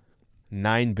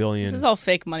 $9 billion. This is all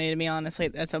fake money to me, honestly.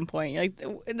 At some point,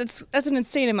 that's an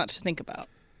insane amount to think about.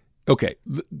 Okay,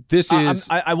 this is...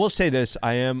 I will say this.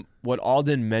 I am, what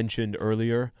Alden mentioned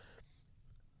earlier,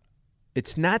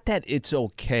 it's not that it's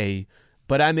okay,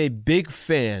 but I'm a big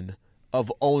fan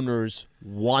of owners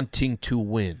wanting to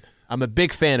win. I'm a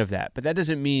big fan of that, but that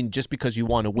doesn't mean just because you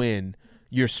want to win,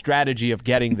 your strategy of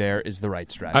getting there is the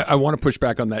right strategy. I want to push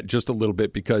back on that just a little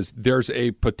bit because there's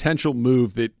a potential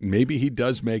move that maybe he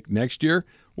does make next year.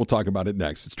 We'll talk about it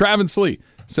next. It's Travis Lee,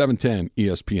 710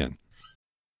 ESPN.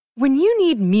 When you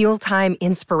need mealtime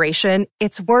inspiration,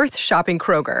 it's worth shopping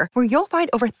Kroger, where you'll find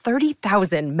over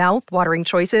 30,000 mouth-watering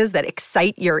choices that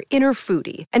excite your inner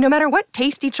foodie. And no matter what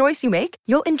tasty choice you make,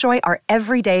 you'll enjoy our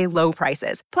everyday low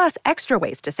prices, plus extra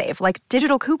ways to save, like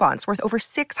digital coupons worth over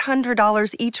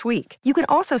 $600 each week. You can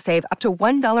also save up to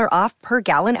 $1 off per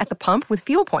gallon at the pump with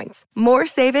fuel points. More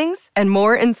savings and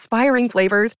more inspiring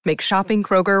flavors make shopping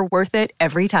Kroger worth it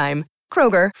every time.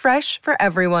 Kroger, fresh for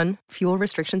everyone. Fuel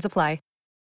restrictions apply.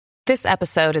 This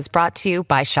episode is brought to you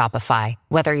by Shopify.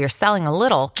 Whether you're selling a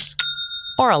little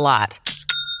or a lot,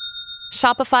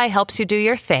 Shopify helps you do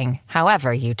your thing,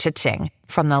 however you cha-ching.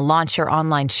 From the launch your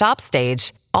online shop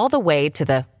stage, all the way to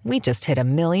the we just hit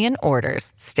 1 million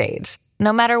orders stage.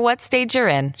 No matter what stage you're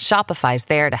in, Shopify's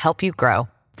there to help you grow.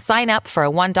 Sign up for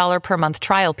a $1 per month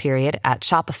trial period at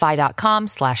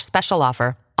shopify.com/special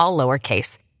offer, all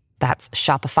lowercase. That's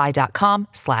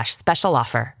shopify.com/special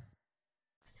offer.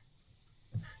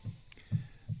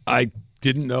 I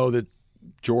didn't know that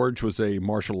George was a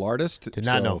martial artist. Did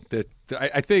not know.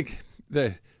 I think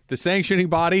the sanctioning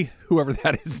body, whoever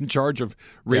that is in charge of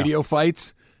radio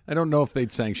fights, I don't know if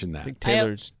they'd sanction that. I think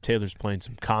Taylor's playing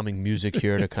some calming music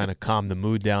here to kind of calm the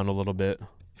mood down a little bit.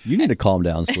 You need to calm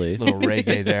down, Slee. Little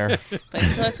reggae there.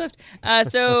 Playing Taylor Swift.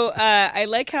 So I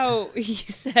like how he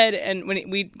said, and when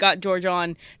we got George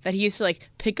on, that he used to like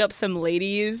pick up some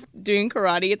ladies doing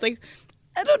karate. It's like,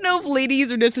 I don't know if ladies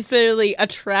are necessarily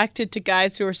attracted to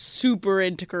guys who are super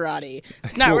into karate.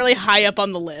 It's not really high up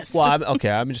on the list. Well,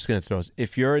 I'm just going to throw this.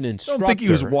 If you're an instructor, I don't think he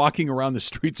was walking around the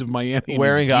streets of Miami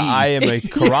wearing I am a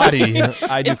karate.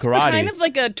 I do karate. It's kind of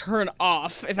like a turn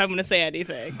off, if I'm going to say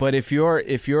anything. But if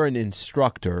you're an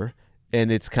instructor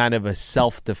and it's kind of a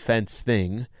self-defense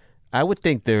thing, I would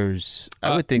think there's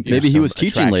maybe he was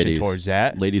teaching ladies towards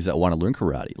that. Ladies that want to learn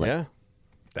karate. Yeah.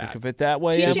 Think of it that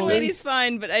way. Teaching ladies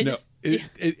fine, but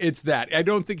it's that. I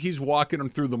don't think he's walking them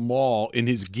through the mall in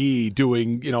his gi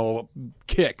doing,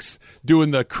 kicks,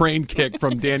 doing the crane kick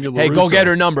from Daniel LaRusso. Hey, go get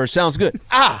her number. Sounds good.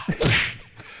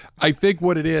 I think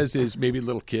what it is maybe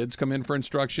little kids come in for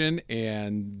instruction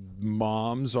and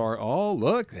moms are,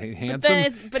 look,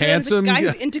 handsome the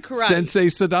guy's into karate. Sensei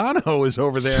Sedano is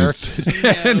over there.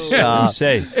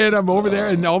 And I'm over there,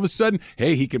 and all of a sudden,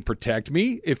 hey, he can protect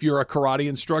me. If you're a karate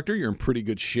instructor, you're in pretty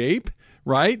good shape,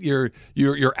 right? You're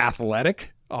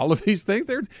athletic. All of these things.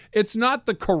 It's not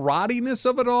the karate-ness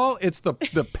of it all. It's the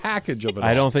package of it all.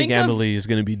 I don't think Emily is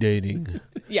going to be dating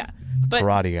but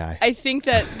karate guy. I think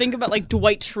about like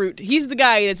Dwight Schrute. He's the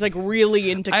guy that's like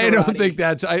really into karate. I don't think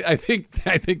that's. I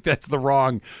think that's the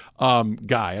wrong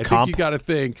guy. I think you got to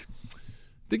think.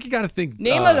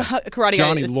 Name a karate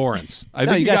Johnny guy. Lawrence. I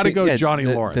think you got to go Johnny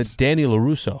Lawrence. The Danny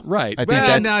LaRusso. Right. I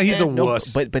think he's a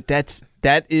wuss. But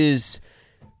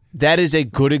that is a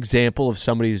good example of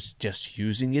somebody who's just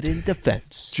using it in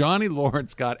defense. Johnny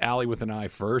Lawrence got Allie with an eye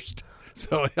first,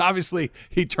 so obviously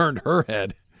he turned her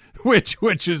head, which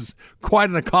is quite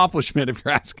an accomplishment if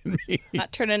you're asking me.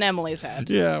 Not turning Emily's head.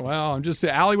 Yeah, well, I'm just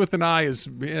saying, Allie with an eye is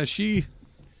she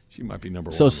might be number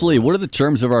one. So, Slee, what are the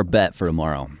terms of our bet for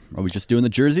tomorrow? Are we just doing the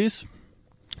jerseys?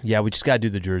 Yeah, we just got to do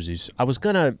the jerseys. I was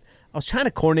trying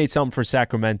to coordinate something for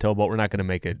Sacramento, but we're not going to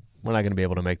make it. We're not going to be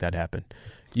able to make that happen.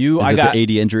 I got the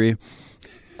AD injury.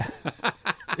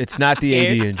 It's not the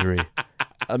AD injury.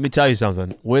 Let me tell you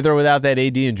something. With or without that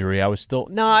AD injury, I was still...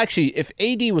 No, actually, if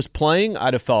AD was playing,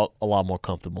 I'd have felt a lot more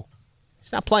comfortable.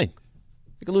 He's not playing.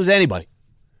 You could lose to anybody.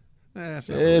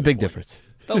 Big difference.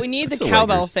 But we need the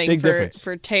cowbell thing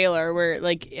for Taylor, where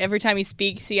like every time he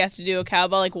speaks, he has to do a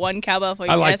cowbell, like one cowbell for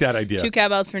yes, I like that idea. 2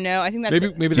 cowbells for no. I think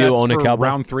that's maybe that's own a for cowbell?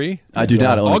 round 3. I do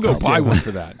not own I'll a go cowbell. buy one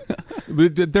for that.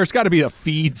 There's got to be a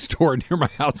feed store near my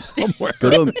house somewhere.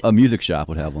 Go to a music shop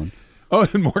would have one. Oh,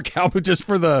 and more cowbell just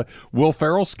for the Will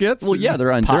Ferrell skits? Well, yeah,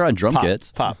 they're on drum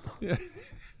kits. Pop. Yeah.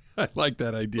 I like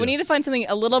that idea. We need to find something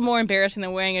a little more embarrassing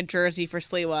than wearing a jersey for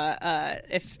Sliwa.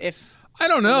 If I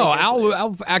don't know.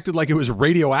 Al acted like it was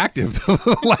radioactive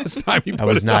the last time he put it I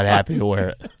was not on. happy to wear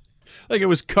it. Like it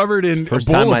was covered in First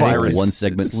time Ebola I think virus. One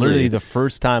segment. It's literally the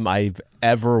first time I've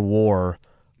ever wore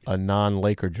a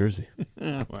non-Laker jersey.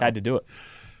 Had to do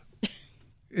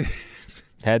it.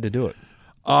 Had to do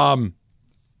it.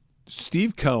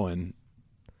 Steve Cohen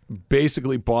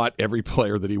basically bought every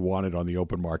player that he wanted on the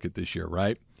open market this year,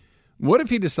 right? What if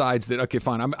he decides that, okay,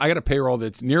 fine, I got a payroll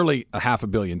that's nearly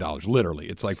 $500 million, literally.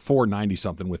 It's like $490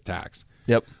 something with tax.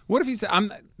 Yep. What if he said,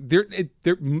 they're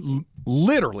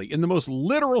literally, in the most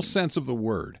literal sense of the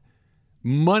word,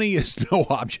 money is no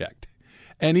object.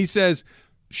 And he says,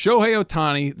 Shohei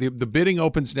Ohtani, the bidding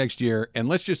opens next year, and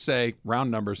let's just say, round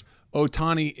numbers,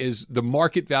 Ohtani is the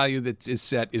market value that is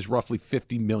set is roughly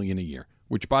 $50 million a year,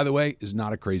 which, by the way, is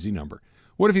not a crazy number.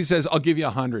 What if he says, I'll give you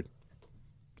 $100?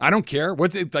 I don't care.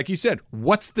 Like you said,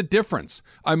 what's the difference?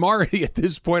 I'm already at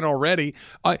this point already.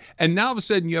 And now all of a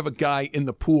sudden you have a guy in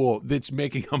the pool that's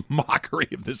making a mockery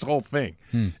of this whole thing.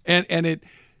 And it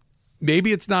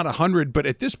maybe it's not 100, but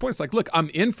at this point it's like, look, I'm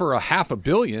in for $500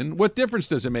 million. What difference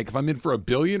does it make if I'm in for $1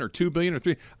 billion or $2 billion or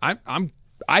 $3 billion?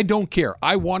 I don't care.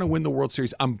 I want to win the World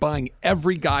Series. I'm buying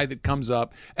every guy that comes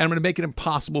up, and I'm going to make it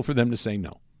impossible for them to say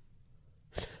no.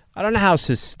 I don't know how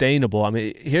sustainable. I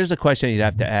mean, here's the question you'd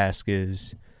have to ask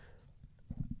is,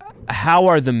 how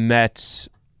are the Mets,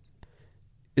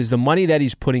 is the money that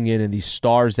he's putting in and these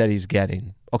stars that he's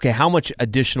getting, okay, how much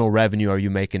additional revenue are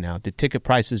you making now? Did ticket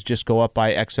prices just go up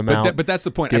by X amount? But that's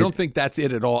the point. I don't think that's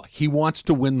it at all. He wants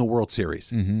to win the World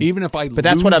Series. Even if I But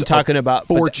that's what I'm talking about.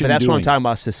 But fortune that's what I'm doing talking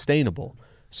about, sustainable.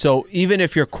 So even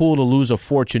if you're cool to lose a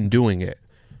fortune doing it,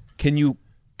 can you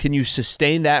Can you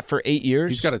sustain that for 8 years?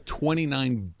 He's got a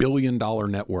 $29 billion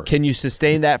net worth. Can you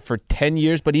sustain that for 10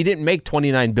 years? But he didn't make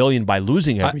 $29 billion by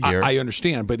losing every year. I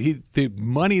understand, but the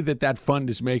money that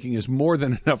fund is making is more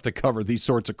than enough to cover these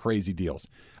sorts of crazy deals.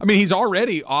 I mean, he's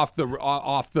already off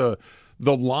the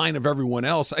line of everyone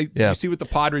else. You see what the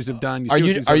Padres have done. Are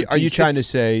you trying to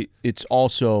say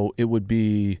it would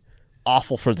be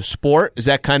awful for the sport? Is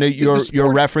that kind of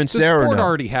your reference there? The sport or no?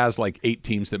 already has like 8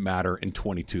 teams that matter and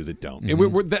 22 that don't.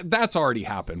 And that's already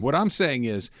happened. What I'm saying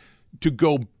is to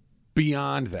go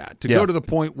beyond that, to go to the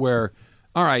point where,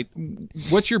 all right,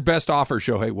 what's your best offer,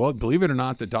 Shohei? Well, believe it or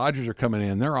not, the Dodgers are coming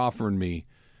in. They're offering me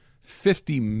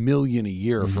 $50 million a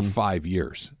year for 5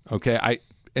 years. Okay,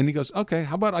 and he goes, okay,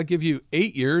 how about I give you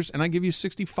 8 years and I give you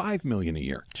 $65 million a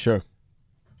year? Sure.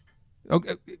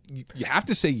 Okay, you have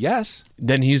to say yes.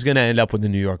 Then he's going to end up with the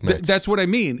New York Mets. That's what I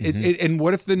mean. And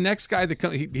what if the next guy that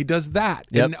comes, he does that?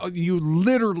 Yep. And you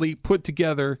literally put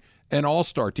together an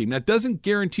all-star team. That doesn't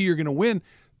guarantee you're going to win,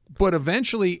 but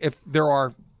eventually, if there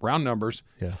are round numbers,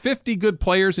 50 good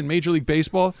players in Major League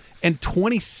Baseball, and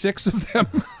 26 of them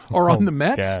are on the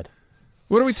Mets. God.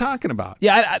 What are we talking about?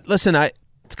 Yeah, listen.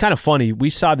 It's kind of funny. We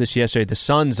saw this yesterday. The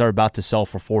Suns are about to sell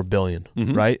for $4 billion,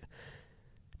 right?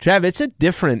 Trav, it's a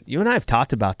different. You and I have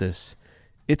talked about this.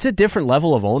 It's a different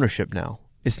level of ownership now.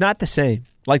 It's not the same.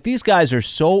 Like, these guys are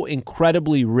so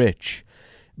incredibly rich,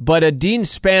 but a Dean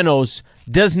Spanos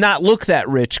does not look that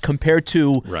rich compared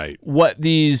to what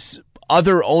these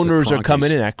other owners are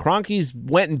coming in at. Kroenke's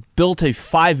went and built a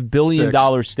 $5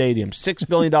 billion stadium, $6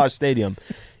 billion stadium.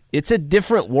 It's a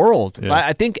different world. Yeah.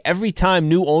 I think every time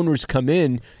new owners come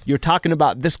in, you're talking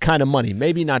about this kind of money.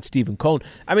 Maybe not Stephen Cohn.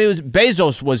 I mean,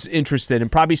 Bezos was interested and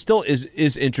probably still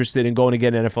is interested in going to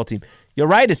get an NFL team. You're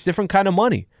right. It's different kind of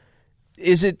money.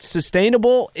 Is it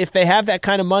sustainable if they have that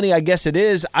kind of money? I guess it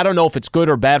is. I don't know if it's good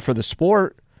or bad for the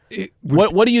sport.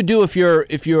 What do you do if you're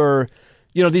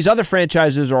these other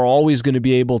franchises are always going to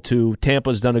be able to.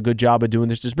 Tampa's done a good job of doing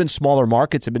this. There's been smaller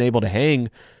markets have been able to hang,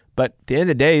 but at the end of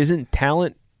the day, isn't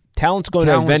talent's going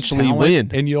to eventually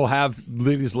win. And you'll have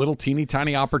these little teeny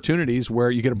tiny opportunities where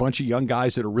you get a bunch of young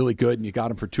guys that are really good and you got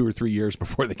them for 2 or 3 years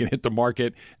before they can hit the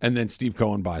market, and then Steve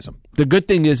Cohen buys them. The good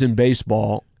thing is in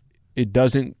baseball,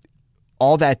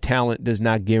 all that talent does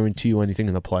not guarantee you anything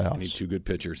in the playoffs. I need 2 good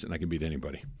pitchers and I can beat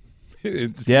anybody.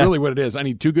 It's really what it is. I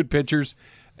need 2 good pitchers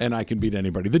and I can beat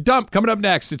anybody. The Dump coming up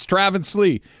next. It's Travis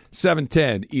Slee,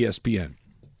 710 ESPN.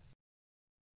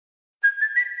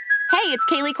 Hey, it's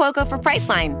Kaylee Cuoco for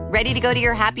Priceline. Ready to go to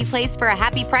your happy place for a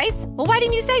happy price? Well, why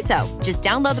didn't you say so? Just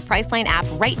download the Priceline app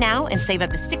right now and save up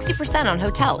to 60% on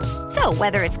hotels. So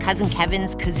whether it's Cousin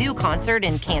Kevin's Kazoo Concert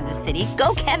in Kansas City,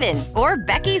 go Kevin, or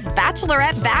Becky's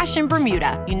Bachelorette Bash in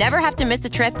Bermuda, you never have to miss a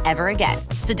trip ever again.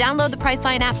 So download the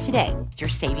Priceline app today. Your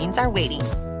savings are waiting.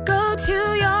 Go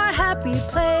to your happy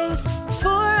place for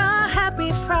a happy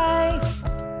price.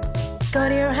 Go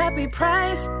to your happy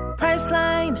price,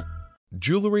 Priceline.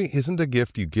 Jewelry isn't a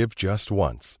gift you give just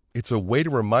once. It's a way to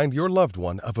remind your loved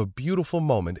one of a beautiful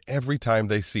moment every time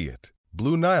they see it.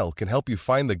 Blue Nile can help you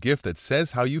find the gift that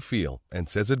says how you feel and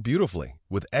says it beautifully,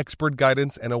 with expert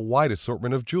guidance and a wide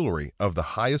assortment of jewelry of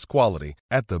the highest quality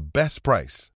at the best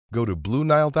price. Go to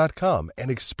BlueNile.com and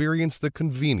experience the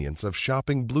convenience of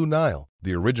shopping Blue Nile,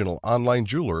 the original online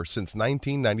jeweler since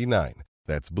 1999.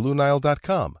 That's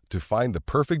BlueNile.com to find the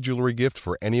perfect jewelry gift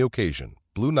for any occasion.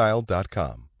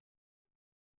 BlueNile.com.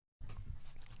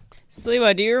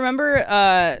 Sliwa, do you remember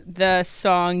the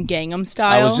song Gangnam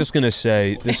Style? I was just going to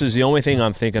say, this is the only thing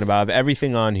I'm thinking about. Of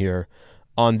everything on here,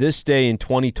 on this day in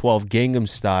 2012, Gangnam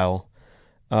Style,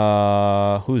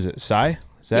 who is it? Psy?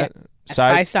 Is that?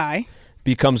 Yeah. Psy.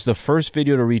 Becomes the first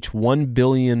video to reach 1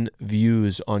 billion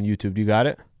views on YouTube. You got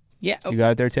it? Yeah. You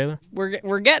got it there, Taylor?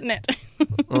 We're getting it.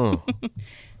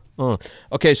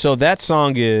 Okay, so that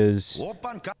song is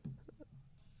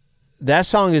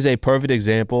a perfect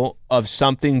example of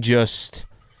something just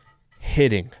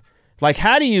hitting. Like,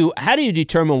 how do you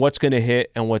determine what's going to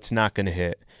hit and what's not going to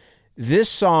hit? This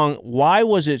song, why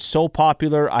was it so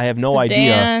popular? I have no idea. The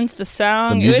dance, the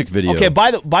song, the music video. Okay,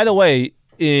 by the way,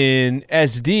 in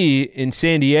SD in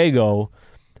San Diego,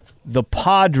 the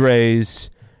Padres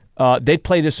they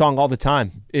play this song all the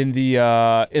time in the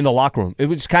locker room. It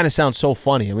just kind of sounds so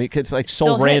funny. I mean, it's like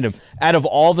so random. Out of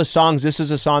all the songs, this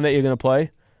is a song that you're going to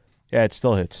play? Yeah, it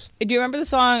still hits. Do you remember the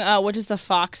song What Does the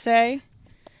Fox Say?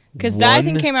 Because that, I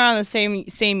think, came out on the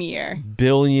same year. 1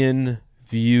 billion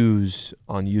views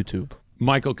on YouTube.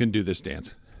 Michael can do this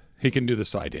dance. He can do the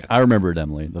side dance. I remember it,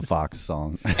 Emily, the Fox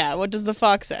song. Yeah, What Does the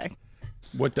Fox Say?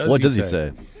 What does he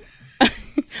say?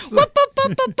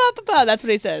 Whoop-a-ba-ba-ba-ba. That's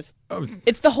what he says.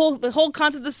 It's the whole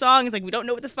concept of the song is like, we don't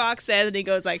know what the fox says, and he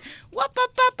goes like,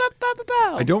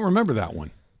 whoop-a-ba-ba-ba-ba. I don't remember that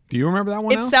one. Do you remember that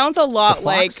one? It sounds a lot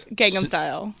like Gangnam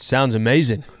Style. Sounds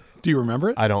amazing. Do you remember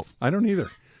it? I don't. I don't either.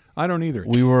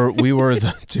 We were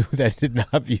the two that did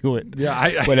not view it.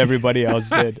 Yeah, but everybody else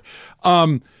did.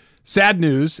 Sad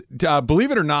news.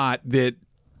 Believe it or not, that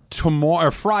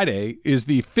Friday is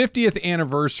the 50th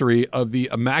anniversary of the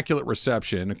Immaculate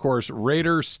Reception. Of course,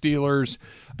 Raiders, Steelers,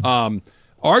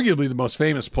 arguably the most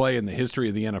famous play in the history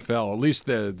of the NFL, at least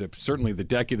certainly the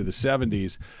decade of the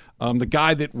 70s. The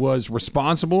guy that was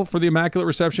responsible for the Immaculate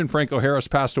Reception, Franco Harris,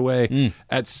 passed away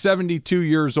at 72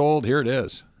 years old. Here it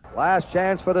is. Last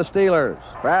chance for the Steelers.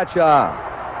 Bradshaw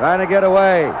trying to get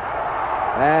away.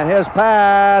 And his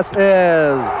pass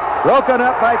is broken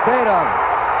up by Tatum.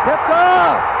 Tipped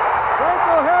off.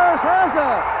 Franco Harris has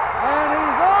it. And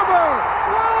he's over.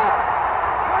 What?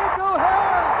 Franco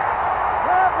Harris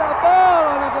grabbed the ball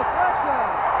on a deflection.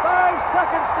 5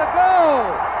 seconds to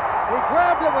go. He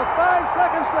grabbed it with 5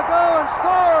 seconds to go and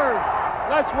scored.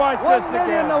 Let's watch this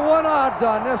again. 1 million to 1 odds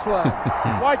on this one.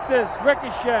 Watch this.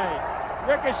 Ricochet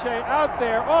out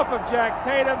there off of Jack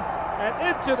Tatum and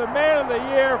into the man of the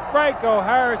year, Franco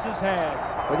Harris's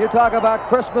hands. When you talk about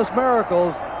Christmas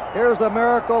miracles, here's the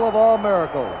miracle of all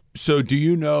miracles. So do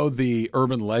you know the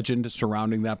urban legend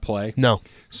surrounding that play? No.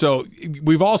 So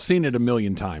we've all seen it a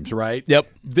million times, right? Yep.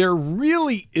 There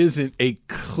really isn't a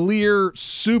clear,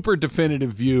 super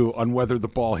definitive view on whether the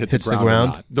ball hit the ground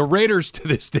or not. The Raiders to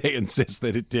this day insist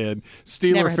that it did.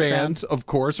 Steeler fans, of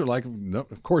course, are like, no,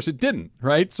 of course it didn't,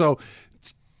 right? So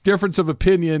it's difference of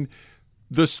opinion.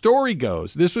 The story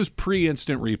goes, this was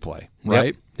pre-instant replay,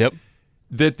 right? Yep.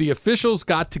 That the officials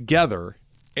got together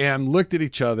and looked at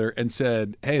each other and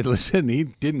said, hey, listen, he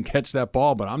didn't catch that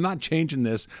ball, but I'm not changing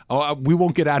this. We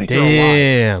won't get out of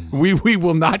here alive. We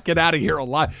will not get out of here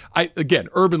alive. Again,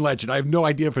 urban legend. I have no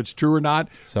idea if it's true or not.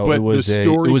 So but it was, the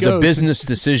story it was goes, a business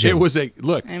decision. It was a,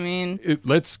 look, I mean,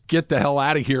 let's get the hell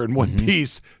out of here in one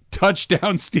piece.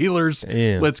 Touchdown Steelers.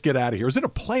 Damn. Let's get out of here. It was in a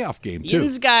playoff game, too.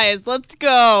 Yins guys, let's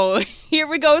go. Here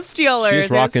we go, Steelers. She's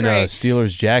rocking a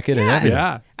Steelers jacket and everything.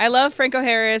 Yeah. I love Franco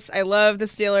Harris. I love the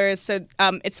Steelers. So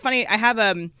it's funny. I have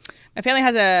my family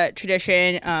has a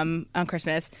tradition on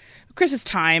Christmas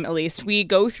time at least. We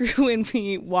go through and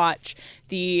we watch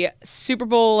the Super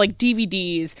Bowl like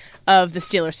DVDs of the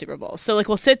Steelers Super Bowl. So like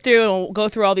we'll sit through and we'll go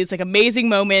through all these like amazing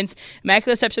moments.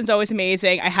 Immaculate Reception's always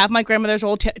amazing. I have my grandmother's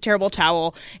old terrible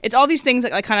towel. It's all these things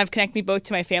that like kind of connect me both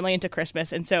to my family and to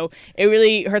Christmas. And so it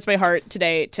really hurts my heart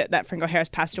today that Franco Harris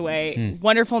passed away.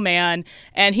 Wonderful man.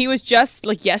 And he was just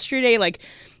like yesterday like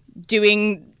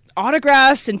doing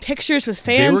autographs and pictures with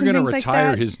fans. They were going to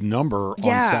retire his number on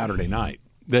Saturday night.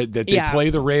 That they play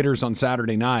the Raiders on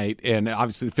Saturday night, and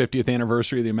obviously the 50th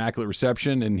anniversary of the Immaculate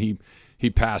Reception, and he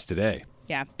passed today.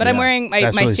 Yeah, but I'm wearing my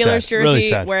really Steelers sad.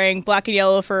 jersey, Really wearing black and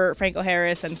yellow for Franco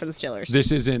Harris and for the Steelers.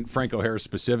 This isn't Franco Harris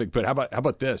specific, but how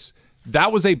about this?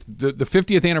 That was the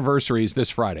 50th anniversary is this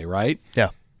Friday, right?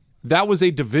 Yeah. That was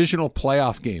a divisional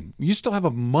playoff game. You still have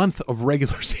a month of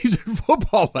regular season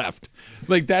football left.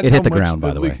 Like that's it how hit the much ground,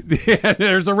 by the way. Yeah,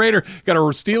 there's a Raider, got a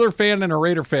Steeler fan and a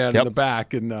Raider fan in the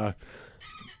back, and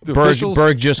the officials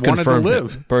Berg just wanted confirmed to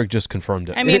live. it. Berg just confirmed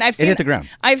it. I mean, it hit the ground.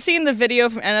 I've seen the video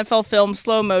from NFL film,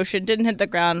 slow motion, didn't hit the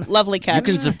ground. Lovely catch.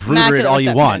 You can zapruder it all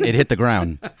you want. It hit the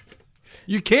ground.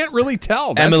 You can't really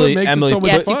tell. That's Emily, what makes it so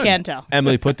much yes, fun. you can tell.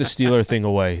 Emily, put the Steeler thing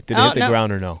away. Did it hit the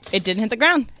ground or no? It didn't hit the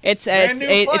ground. It's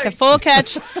a full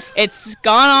catch. It's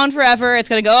gone on forever. It's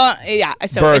gonna go on. Yeah.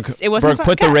 So Berg, it wasn't. Berg,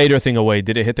 put the Raider thing away.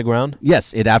 Did it hit the ground?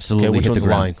 Yes, it absolutely which hit the one's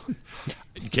ground. lying?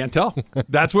 You can't tell.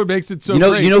 That's what makes it so great.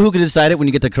 great. You know who can decide it when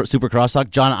you get to Super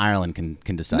Crosstalk? John Ireland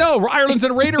can decide. No, Ireland's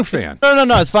a Raider fan.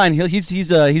 No, it's fine.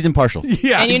 He's impartial.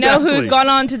 Yeah, and you know who's gone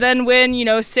on to then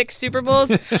win, 6 Super Bowls?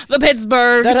 The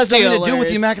Pittsburgh That has Steelers. nothing to do with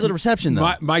the Immaculate Reception,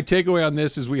 though. My takeaway on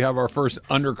this is we have our first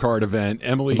undercard event,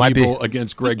 Emily Might be. Hebel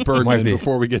against Greg Bergman,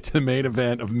 before we get to the main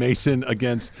event of Mason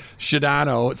against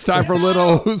Shadano. It's time for a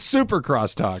little Super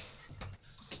Crosstalk.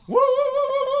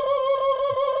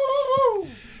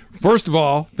 First of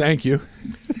all, thank you.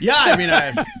 Yeah, I mean,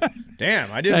 I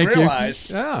didn't realize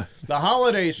the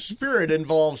holiday spirit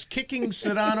involves kicking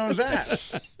Sedano's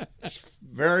ass. It's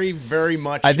very, very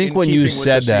much. I think in when you keeping with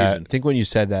said the that,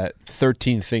 season.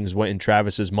 13 things went in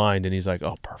Travis's mind, and he's like,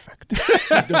 "Oh, perfect.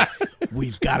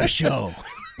 We've got a show."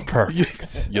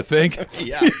 Perfect. You think?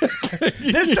 Yeah.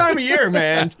 This time of year,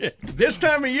 man. This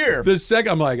time of year. The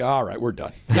second, I'm like, all right, we're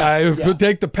done. We'll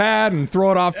take the pad and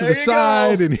throw it off to the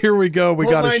side, and here we go. We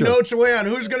got Put a my show. notes away on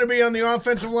who's going to be on the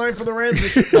offensive line for the Rams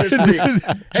this week. Hey,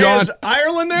 John, is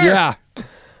Ireland there?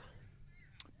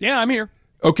 Yeah, I'm here.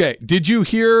 Okay, did you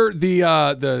hear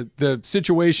the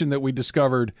situation that we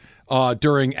discovered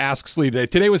during Ask Slee today?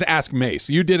 Today was Ask Mace.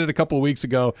 You did it a couple of weeks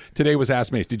ago. Today was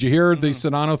Ask Mace. Did you hear the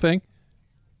Sedano thing?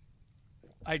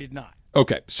 I did not.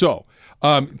 Okay, so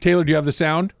Taylor, do you have the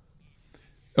sound?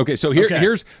 Okay, so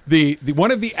here's the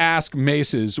one of the Ask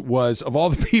Maces was, of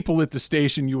all the people at the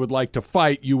station you would like to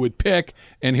fight, you would pick,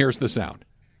 and here's the sound.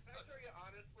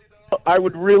 I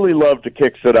would really love to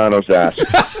kick Sedano's ass.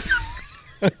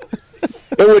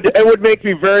 It would make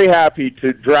me very happy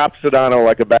to drop Sedano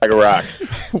like a bag of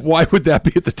rocks. Why would that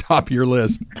be at the top of your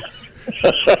list?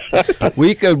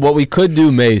 What we could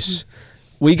do, Mace,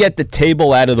 we get the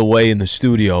table out of the way in the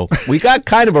studio. We got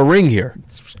kind of a ring here.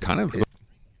 It's kind of.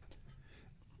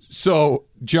 So,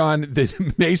 John,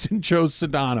 Mason chose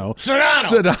Sedano.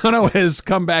 Sedano has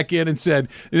come back in and said,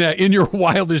 in your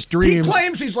wildest dreams. He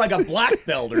claims he's like a black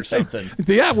belt or something.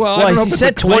 Yeah, well, I don't know if he it's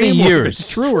said 20 years. If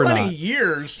it's true or not. 20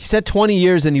 years? He said 20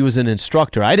 years and he was an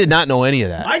instructor. I did not know any of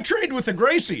that. I trained with the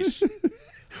Gracies.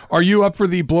 Are you up for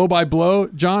the blow-by-blow,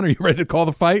 John? Are you ready to call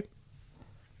the fight?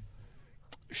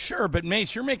 Sure, but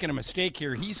Mace, you're making a mistake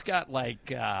here. He's got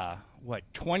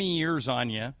 20 years on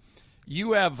you.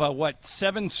 You have,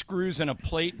 7 screws and a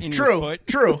plate in your foot?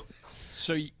 True.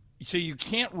 So you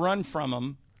can't run from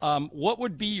him. What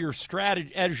would be your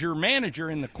strategy as your manager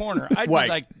in the corner? I'd be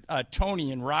like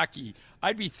Tony and Rocky.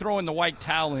 I'd be throwing the white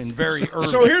towel in very early.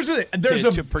 So here's the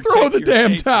thing. Throw the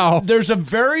damn towel. There's a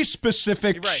very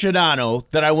specific Sedano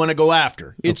that I want to go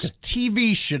after. It's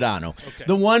TV Sedano. Okay.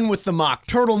 The one with the mock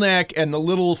turtleneck and the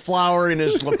little flower in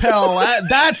his lapel.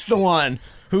 That's the one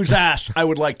whose ass I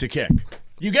would like to kick.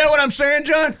 You get what I'm saying,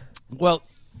 John? Well,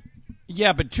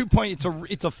 yeah, but 2 point.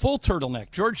 It's a full turtleneck.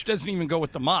 George doesn't even go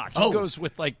with the mock. He goes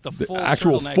with the full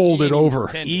actual turtleneck. folded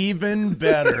over. Even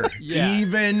better.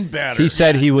 Even better. He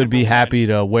said he would be happy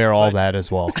to wear all that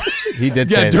as well. He did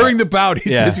say during that. the bout,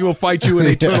 he says he will fight you in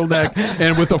a turtleneck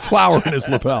and with a flower in his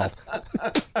lapel.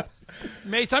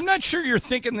 Mace, I'm not sure you're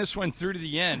thinking this one through to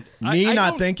the end. I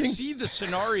don't thinking? See the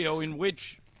scenario in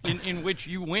which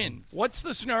you win. What's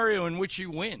the scenario in which you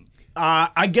win?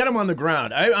 I get him on the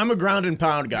ground. I'm a ground and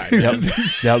pound guy.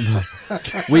 Yep.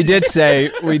 We did say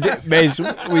Mace,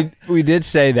 we did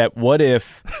say that what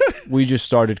if we just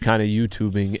started kind of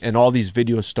YouTubing and all these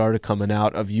videos started coming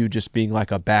out of you just being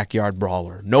like a backyard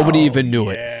brawler. Nobody even knew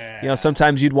it. You know,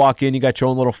 sometimes you'd walk in, you got your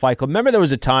own little fight club. Remember there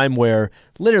was a time where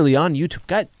literally on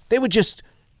YouTube, it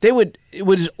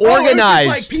was organized. It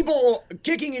was just like people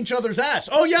kicking each other's ass.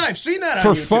 Oh yeah, I've seen that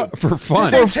on YouTube. For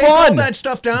fun. Did they take all that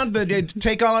stuff down? Did they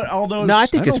take all those? No, I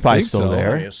think it's probably still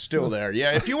there. It's still there.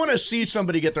 Yeah, if you want to see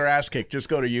somebody get their ass kicked, just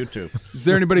go to YouTube. Is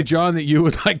there anybody, John, that you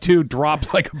would like to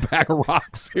drop like a bag of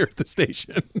rocks here at the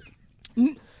station?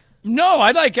 No, I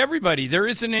like everybody. There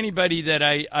isn't anybody that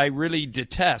I really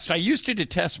detest. I used to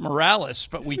detest Morales,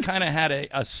 but we kind of had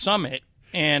a summit,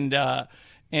 and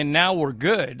now we're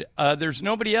good. There's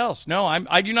nobody else. No,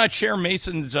 I do not share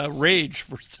Mason's rage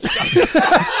for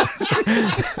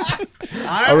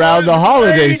around the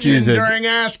holiday season during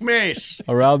Ask Mace.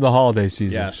 Around the holiday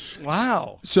season. Yes.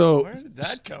 Wow. So where did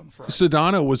that come from?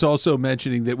 Sedano was also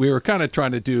mentioning that we were kind of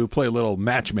trying to play a little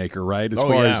matchmaker, right? As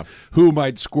far as who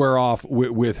might square off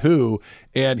with who.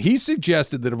 And he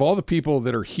suggested that of all the people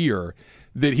that are here,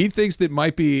 that he thinks that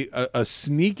might be a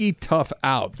sneaky tough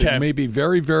out, that may be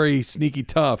very, very sneaky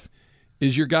tough,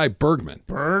 is your guy Bergman.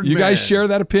 You guys share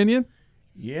that opinion?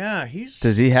 Yeah,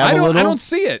 Does he have a little? I don't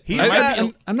see it.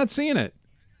 I'm not seeing it.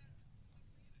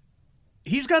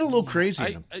 He's got a little crazy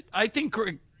in him. I think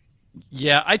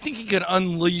he could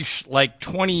unleash like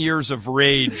 20 years of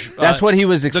rage. That's what he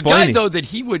was explaining. The guy, though, that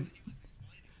he would...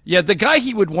 Yeah, the guy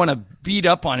he would want to beat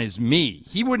up on is me.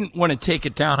 He wouldn't want to take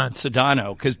it down on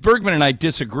Sedano because Bergman and I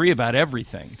disagree about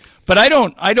everything. But I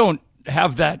don't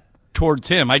have that towards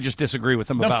him. I just disagree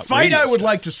with him about the fight I would stuff.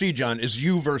 like to see, John, is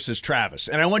you versus Travis.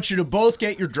 And I want you to both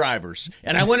get your drivers.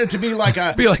 And I want it to be like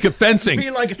a... Be like a fencing. Be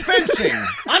like fencing.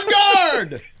 On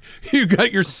guard! You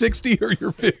got your 60 or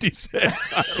your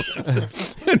 56.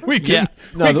 And we can...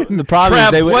 the problem Trav,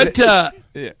 is they would... what...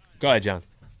 Go ahead, John.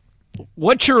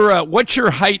 What's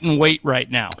your height and weight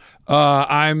right now?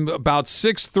 I'm about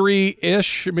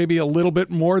 6'3" maybe a little bit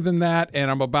more than that, and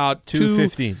I'm about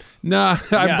 215. Nah,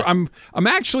 I'm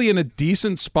actually in a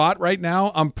decent spot right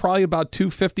now. I'm probably about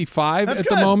 255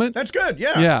 the moment. That's good.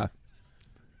 Yeah. Yeah.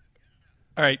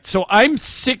 All right, so I'm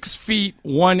 6 feet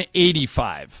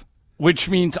 185. Which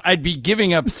means I'd be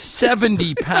giving up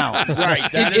 70 pounds.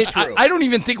 Right, that is true. I don't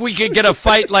even think we could get a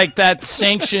fight like that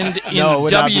sanctioned in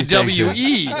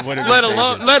WWE,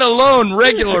 let alone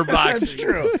regular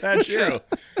boxing. That's true.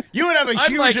 You would have a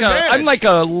huge advantage. I'm like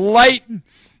a light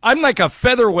I'm like a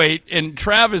featherweight, and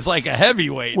Trav is like a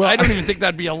heavyweight. Well, I don't even think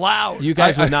that'd be allowed. You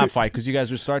guys would not fight because you guys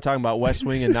would start talking about West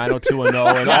Wing and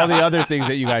 90210 and all the other things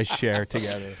that you guys share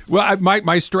together. Well,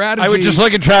 my strategy. I would just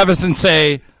look at Travis and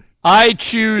say, I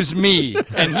choose me,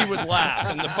 and he would laugh,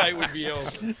 and the fight would be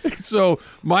over. So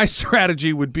my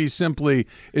strategy would be simply,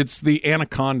 it's the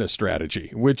anaconda strategy,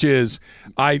 which is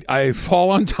I fall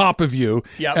on top of you,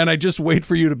 Yep. and I just wait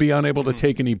for you to be unable to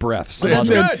take any breaths. Well, and, that's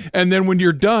then, good. and then when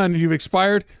you're done and you've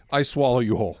expired, I swallow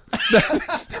you whole.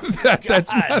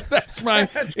 That's my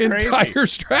entire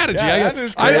strategy. Yeah, that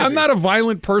is crazy. I'm not a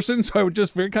violent person, so I would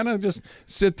just kind of just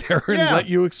sit there and Yeah. let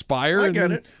you expire I and, get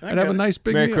then- it. I and have get a it. nice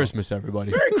big Merry meal. Christmas,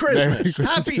 everybody. Merry Christmas.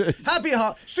 Merry Christmas. Happy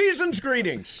season's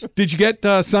greetings. Did you get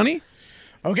Sonny?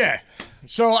 Okay.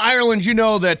 So, Ireland, you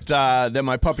know that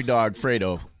my puppy dog,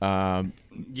 Fredo,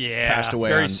 Yeah, passed away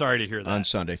very on, sorry to hear that. on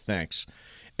Sunday. Thanks.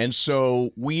 And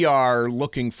so we are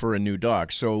looking for a new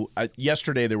dog. So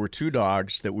yesterday there were two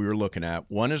dogs that we were looking at.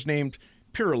 One is named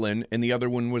Pirlin, and the other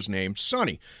one was named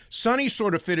Sonny. Sonny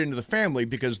sort of fit into the family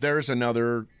because there's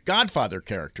another Godfather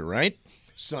character, right?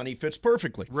 Sonny fits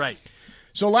perfectly. Right.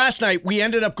 So last night we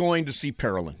ended up going to see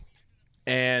Pirlin.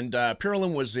 And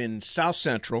Pirlin was in South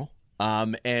Central.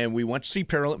 And we went to see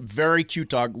Pirlin. Very cute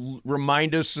dog.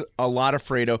 Remind us a lot of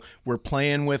Fredo. We're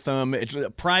playing with him. It's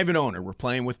a private owner. We're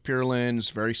playing with Pirlin.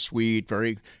 It's very sweet,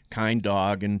 very kind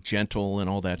dog and gentle and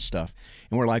all that stuff.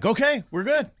 And we're like, okay, we're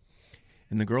good.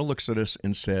 And the girl looks at us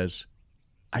and says,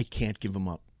 I can't give him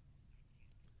up.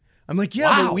 I'm like,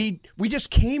 yeah, but we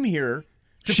just came here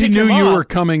to She pick knew him you up. were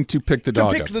coming to pick the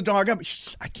dog To pick up. the dog up. She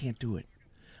says, I can't do it.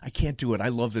 I can't do it. I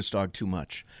love this dog too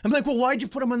much. I'm like, well, why'd you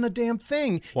put him on the damn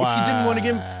thing if you didn't want to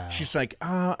give him? She's like,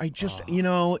 I just,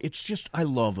 it's just, I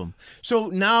love him. So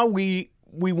now we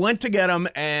went to get him,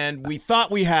 and we thought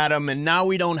we had him, and now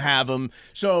we don't have him.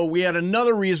 So we had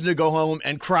another reason to go home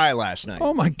and cry last night.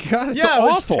 Oh my God, it's yeah,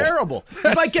 awful. It was terrible.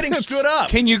 It's like getting stood up.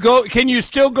 Can you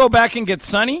still go back and get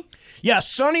Sonny? Yeah,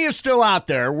 Sonny is still out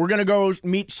there. We're going to go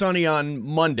meet Sonny on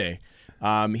Monday.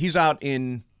 He's out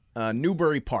in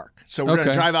Newbury Park. So we're going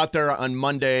to drive out there on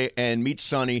Monday and meet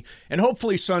Sonny, and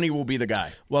hopefully Sonny will be the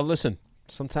guy. Well, listen,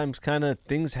 sometimes kind of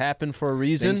things happen for a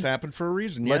reason. Things happen for a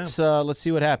reason, yeah. Let's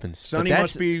see what happens. Sonny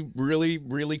must be really,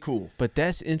 really cool. But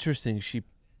that's interesting. She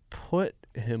put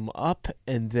him up,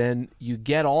 and then you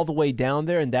get all the way down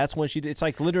there, and that's when it's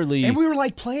like literally. And we were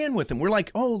like playing with him. We're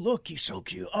like, oh, look, he's so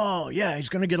cute. Oh, yeah, he's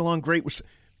going to get along great with.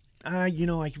 I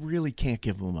really can't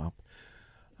give him up.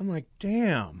 I'm like,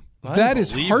 damn. That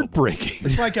is heartbreaking.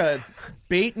 It's like a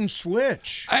bait and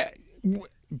switch.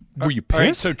 Were you pissed? All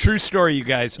right, so true story, you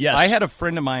guys. Yes. I had a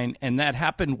friend of mine, and that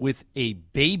happened with a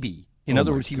baby. In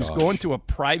other words, he was going to a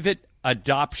private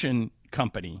adoption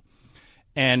company,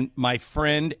 and my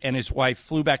friend and his wife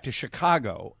flew back to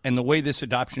Chicago. And the way this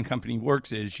adoption company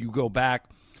works is you go back,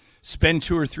 spend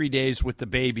 2 or 3 days with the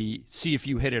baby, see if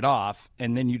you hit it off,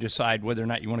 and then you decide whether or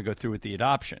not you want to go through with the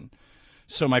adoption.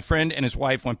 So my friend and his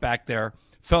wife went back there,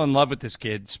 fell in love with this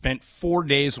kid, spent 4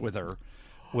 days with her,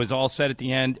 was all set at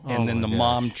the end, and then the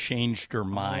mom changed her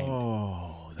mind.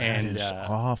 Oh, that is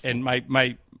awful. And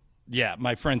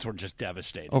my friends were just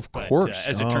devastated. Of But, course.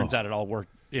 as it turns out, it all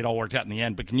worked out in the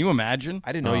end. But can you imagine?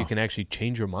 I didn't know you can actually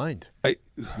change your mind.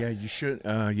 Yeah, you should.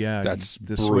 Yeah, That's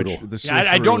the brutal. Switch, the I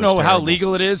switcheroo don't know is how terrible.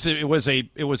 legal it is. It was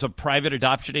a private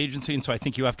adoption agency, and so I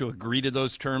think you have to agree to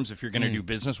those terms if you're going to do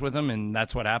business with them, and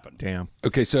that's what happened. Damn.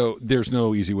 Okay, so there's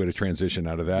no easy way to transition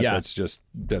out of that. Yeah.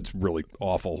 That's really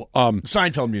awful.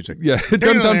 Seinfeld music. Yeah,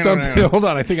 dum, dum, dum. Hold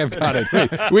on, I think I've got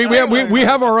it. Wait, we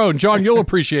have our own. John, you'll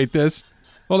appreciate this.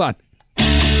 Hold on.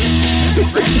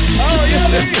 Oh, yeah,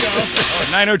 there you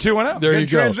go. 90210. There Good you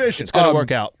go. transition. It's going to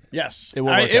work out. Yes. It will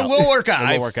work out. It will work out. It I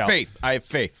will have work out. faith. I have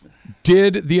faith.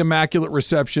 Did the Immaculate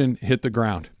Reception hit the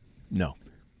ground? No.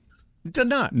 It did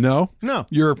not. No? No.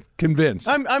 You're convinced?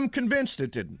 I'm convinced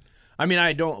it didn't. I mean,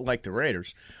 I don't like the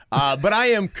Raiders, but I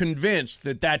am convinced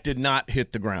that did not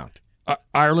hit the ground.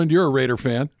 Ireland, you're a Raider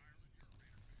fan.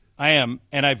 I am,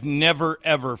 and I've never,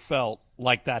 ever felt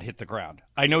like that hit the ground.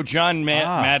 I know John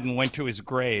Madden went to his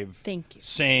grave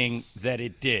saying that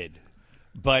it did,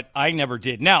 but I never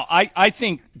did. Now, I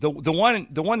think the one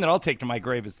that I'll take to my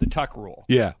grave is the Tuck rule.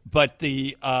 Yeah. But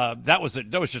that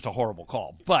was just a horrible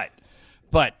call.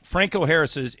 But Franco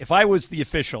Harris's, if I was the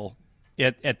official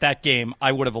at that game,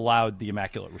 I would have allowed the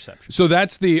Immaculate Reception. So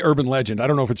that's the urban legend. I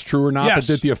don't know if it's true or not, Yes.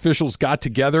 but that the officials got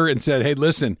together and said, hey,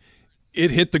 listen, it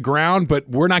hit the ground, but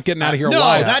we're not getting out of here No,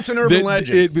 alive. that's an urban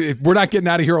legend. We're not getting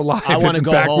out of here alive. I wanna if in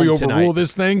go fact we home overrule tonight.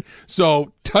 this thing.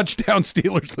 So touchdown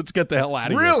Steelers. Let's get the hell out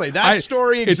of here. Really? That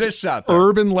story it's exists out there.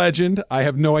 Urban legend. I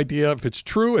have no idea if it's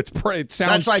true. It sounds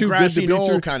That's like too good grassy to be knoll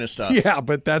true. kind of stuff. Yeah,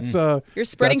 but that's You're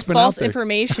spreading that's been false out there.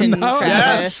 information, No,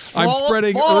 Travis. I'm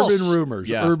spreading false. urban rumors.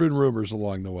 Yeah. Urban rumors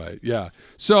along the way. Yeah.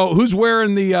 So who's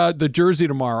wearing the jersey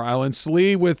tomorrow? Alan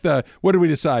Slee with what did we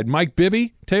decide? Mike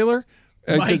Bibby, Taylor.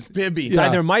 Mike Bibby. It's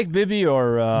either Mike Bibby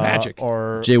or Magic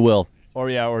or Jay Will.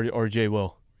 or Jay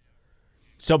Will.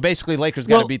 So basically, Lakers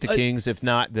got to beat the Kings. If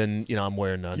not, then I'm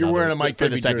wearing none. You're wearing a Mike for the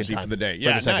Bibby second jersey time. for the day.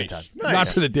 Yeah, for the second nice. time. Nice. Not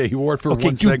for the day. He wore it for Okay,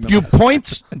 one segment.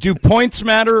 do points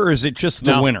matter, or is it just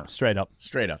the No, winner? Straight up.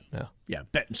 Straight up. Yeah. Yeah,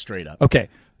 betting straight up. Okay,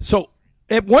 so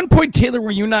at one point, Taylor, were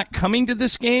you not coming to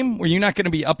this game? Were you not going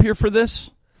to be up here for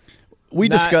this? We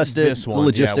Not discussed it. this The one.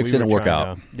 logistics Yeah, we didn't were work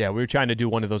trying out. we were trying to do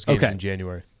one of those games Okay. in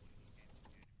January.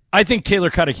 I think Taylor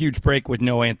caught a huge break with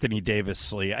no Anthony Davis,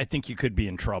 Slee. I think you could be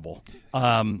in trouble.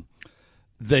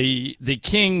 The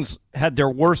Kings had their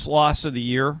worst loss of the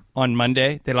year on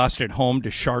Monday. They lost at home to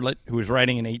Charlotte, who was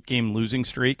riding an 8-game losing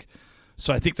streak.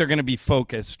 So I think they're going to be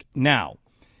focused. Now,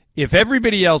 if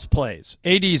everybody else plays,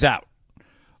 AD's out.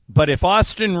 But if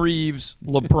Austin Reeves,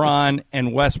 LeBron,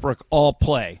 and Westbrook all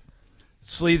play,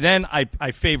 Slee, then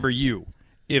I favor you.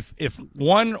 If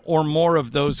one or more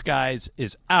of those guys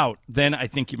is out, then I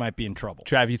think you might be in trouble.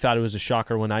 Trav, you thought it was a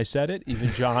shocker when I said it.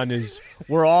 Even John is.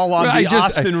 We're all on the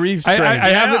Austin Reeves train.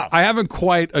 I haven't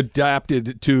quite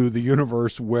adapted to the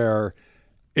universe where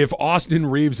if Austin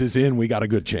Reeves is in, we got a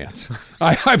good chance.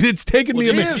 It's taken me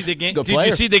a minute. Did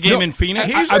you see the game in Phoenix?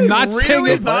 He's I'm a not really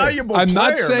saying valuable I'm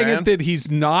not player, saying man. it that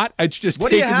he's not. It's just What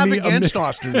do you taken have me against a minute.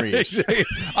 Austin Reeves?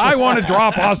 I want to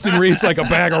drop Austin Reeves like a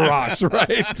bag of rocks,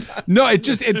 right? No, I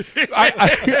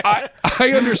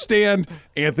understand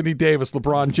Anthony Davis,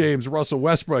 LeBron James, Russell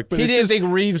Westbrook, but He it's didn't just-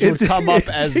 think Reeves would it's- come up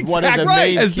as one of the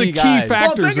exactly, main as key the guys. key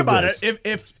factors. Well, think of about this. it.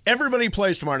 If everybody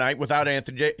plays tomorrow night without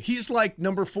Anthony Davis, he's like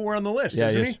number 4 on the list, Yeah,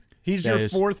 isn't he he? is. He's Yeah, your he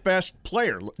is. 4th best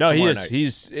player. No, he tomorrow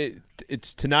is. night.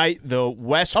 It's tonight. The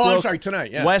Westbrook. Oh, I'm sorry,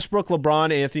 tonight. Yeah, Westbrook,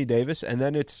 LeBron, Anthony Davis, and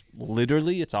then it's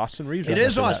Austin Reeves. it right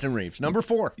is after that. Austin Reeves, number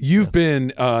 4. You've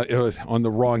been on the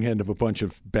wrong end of a bunch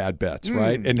of bad bets,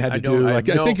 right? And had I to don't- do I like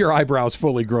have I think your eyebrow's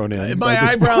fully grown in. My by this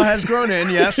eyebrow point. has grown in.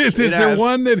 Yes, Is it there has.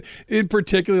 one that in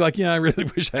particular, like, I really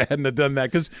wish I hadn't have done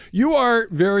that? Because you are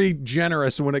very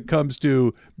generous when it comes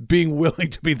to being willing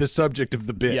to be the subject of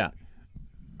the bit. Yeah.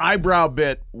 Eyebrow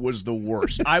bit was the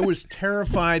worst. I was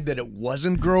terrified that it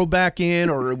wasn't grow back in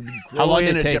or it would grow How long in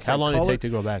did it a take? different How long did it color. take to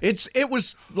grow back? It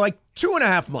was like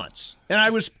 2.5 months, and I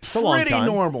was a long pretty time.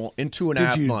 normal in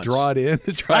 2.5 Did you months. draw it in?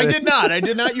 I did not. I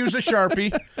did not use a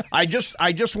Sharpie. I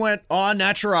just went en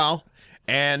natural,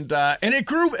 and it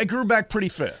grew back pretty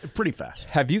fast.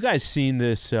 Have you guys seen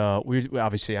this?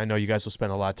 Obviously, I know you guys will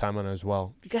spend a lot of time on it as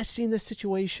well. Have you guys seen this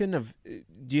situation of?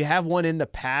 Do you have one in the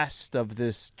past of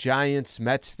this Giants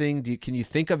Mets thing? Can you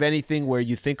think of anything where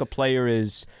you think a player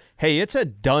is, hey, it's a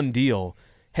done deal.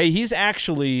 Hey, he's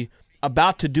actually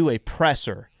about to do a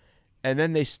presser, and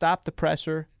then they stop the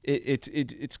presser.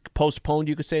 It's postponed,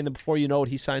 you could say, and then before you know it,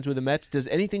 he signs with the Mets. Does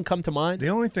anything come to mind? The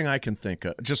only thing I can think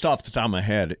of, just off the top of my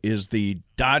head, is the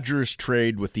Dodgers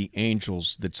trade with the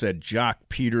Angels that said Jock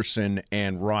Peterson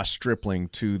and Ross Stripling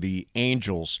to the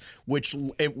Angels, which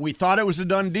we thought it was a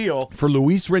done deal. For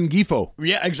Luis Rengifo.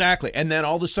 Yeah, exactly. And then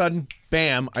all of a sudden,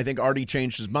 bam, I think Artie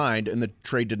changed his mind, and the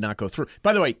trade did not go through.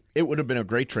 By the way, it would have been a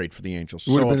great trade for the Angels.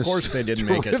 It would So, have of been a course, they didn't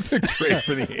make it. terrific trade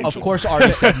for the Angels. Of course,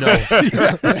 Artie said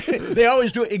no. They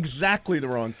always do exactly the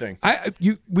wrong thing.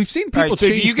 We've seen All people right, so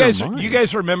do change you their guys minds. you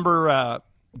guys remember?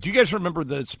 Do you guys remember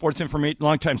the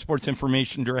longtime sports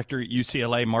information director at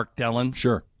UCLA, Mark Dellon?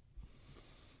 Sure.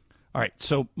 All right,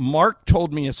 so Mark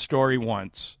told me a story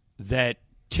once that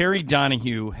Terry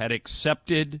Donahue had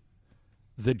accepted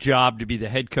the job to be the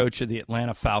head coach of the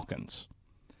Atlanta Falcons,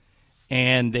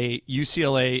 and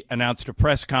UCLA announced a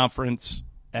press conference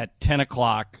at 10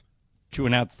 o'clock to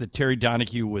announce that Terry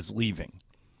Donahue was leaving.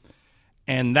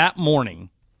 And that morning,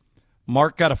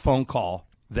 Mark got a phone call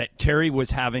that Terry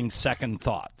was having second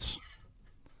thoughts.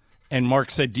 And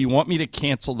Mark said, "Do you want me to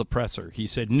cancel the presser?" He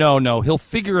said, No, he'll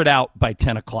figure it out by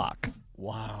 10 o'clock.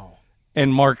 Wow.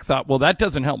 And Mark thought, well, that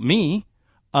doesn't help me.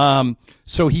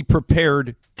 So he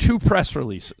prepared 2 press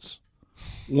releases.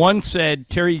 One said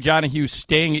Terry Donahue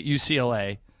staying at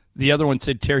UCLA. The other one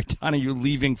said Terry Donahue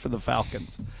leaving for the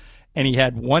Falcons. And he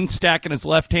had one stack in his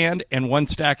left hand and one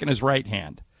stack in his right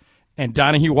hand. And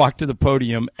Donahue walked to the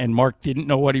podium, and Mark didn't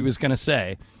know what he was going to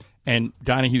say. And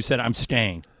Donahue said, "I'm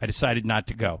staying. I decided not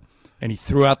to go." And he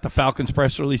threw out the Falcons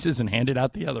press releases and handed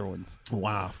out the other ones.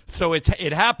 Wow. So it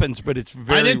happens, but it's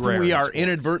very I think rare. we are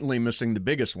inadvertently missing the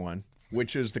biggest one,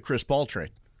 which is the Chris Paul trade.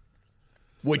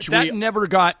 Which that never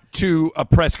got to a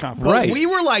press conference. Right. We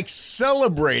were like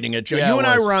celebrating it, Joe. Yeah, you and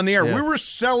I were on the air. Yeah. We were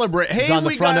celebrating. It was Hey, on the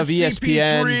we front got of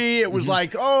ESPN. CP3. It was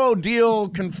like, oh, deal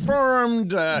confirmed.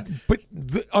 But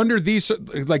under these,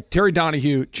 like Terry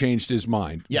Donahue changed his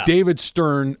mind. Yeah. David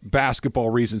Stern, basketball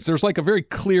reasons. There's like a very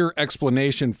clear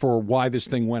explanation for why this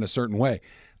thing went a certain way.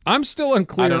 I'm still I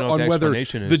unclear don't know what on the whether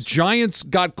explanation the is. Giants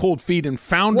got cold feet and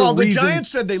found Well, a the reason. Giants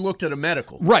said they looked at a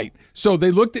medical. Right. So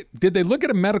did they look at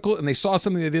a medical and they saw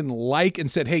something they didn't like and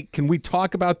said, hey, can we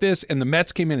talk about this? And the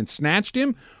Mets came in and snatched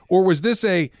him? Or was this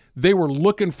they were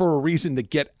looking for a reason to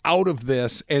get out of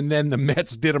this and then the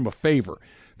Mets did them a favor?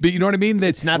 But you know what I mean?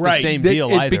 It's not the same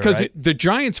deal either, because right? the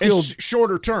Giants feel It's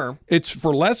shorter term. it's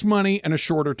for less money and a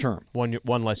shorter term. One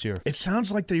less year. It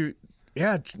sounds like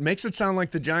it makes it sound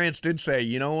like the Giants did say,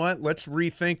 you know what, let's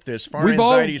rethink this. We've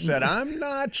all- Anxiety said, I'm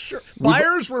not sure.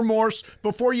 Buyer's remorse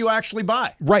before you actually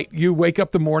buy. Right. You wake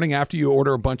up the morning after you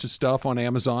order a bunch of stuff on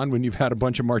Amazon when you've had a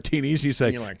bunch of martinis. You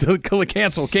say, You're like,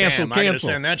 cancel. Damn, I gotta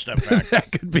send that stuff back.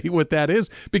 That could be what that is.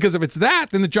 Because if it's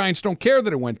that, then the Giants don't care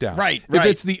that it went down. Right, If right.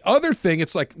 it's the other thing,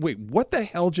 it's like, wait, what the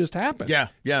hell just happened? Yeah,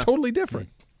 yeah. It's totally different.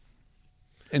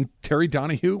 And Terry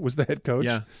Donahue was the head coach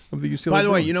of the UCLA By the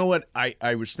way, Bruins. you know what?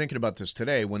 I was thinking about this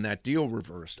today. When that deal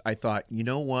reversed, I thought, you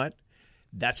know what?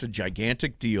 That's a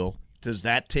gigantic deal. Does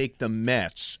that take the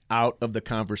Mets out of the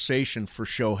conversation for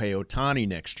Shohei Ohtani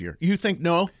next year? You think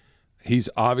no? He's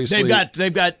obviously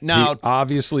they've got now. He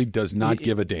obviously does not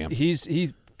give a damn.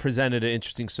 He presented an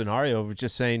interesting scenario of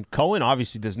just saying Cohen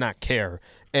obviously does not care,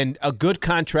 and a good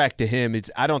contract to him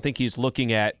is. I don't think he's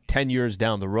looking at 10 years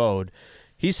down the road.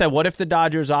 He said, "What if the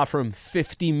Dodgers offer him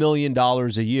 $50 million a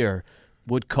year?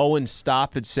 Would Cohen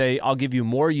stop and say, I'll give you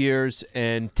more years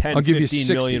and 10, I'll give you 15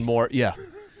 60. million more?" Yeah.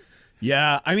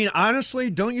 Yeah, I mean, honestly,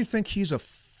 don't you think he's a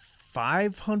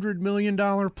 $500 million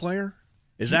player?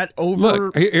 Is that over?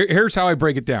 Look, here's how I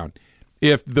break it down.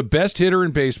 If the best hitter in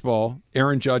baseball,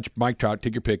 Aaron Judge, Mike Trout,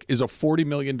 take your pick, is a $40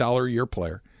 million a year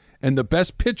player, and the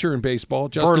best pitcher in baseball,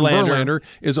 Justin Verlander,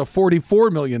 is a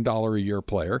 $44 million a year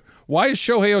player, why is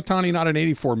Shohei Ohtani not an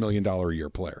 $84 million a year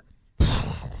player?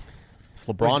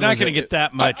 LeBron He's not going to get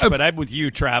that much, but I'm with you,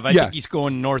 Trav. I think he's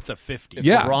going north of 50. If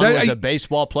LeBron was a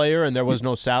baseball player and there was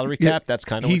no salary cap, that's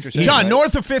kind of what you're saying. John, right?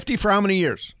 north of 50 for how many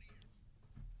years?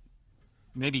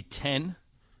 Maybe 10.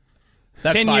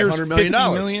 That's 10 years, $500 million.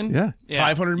 $50 million?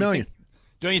 Yeah. $500 million.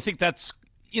 Don't you think that's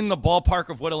in the ballpark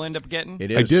of what he'll end up getting?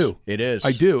 It is. I do. It is.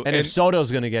 I do. And if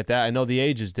Soto's going to get that, I know the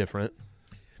age is different.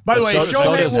 By the way, Soto's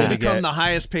Shohei will gonna become get- the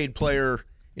highest paid player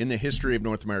in the history of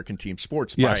North American team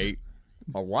sports Yes. by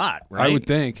a lot, right? I would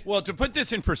think. Well, to put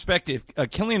this in perspective,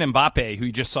 Kylian Mbappe, who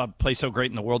you just saw play so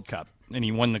great in the World Cup, and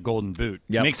he won the Golden Boot,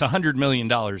 makes $100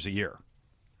 million a year.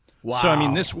 Wow. So, I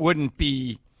mean, this wouldn't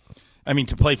be,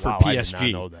 to play for Wow, PSG. I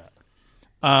did not know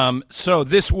that. So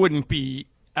this wouldn't be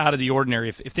out of the ordinary.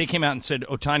 If they came out and said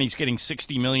Ohtani's getting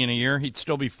 $60 million a year, he'd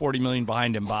still be $40 million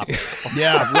behind Mbappe.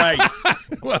 Yeah, right.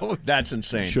 Well, that's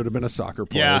insane. Should have been a soccer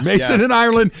player. Yeah, Mason yeah. in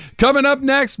Ireland coming up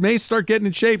next. May start getting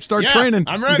in shape, start Yeah, training.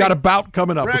 I'm You ready. got a bout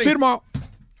coming up. Ready. We'll see you tomorrow.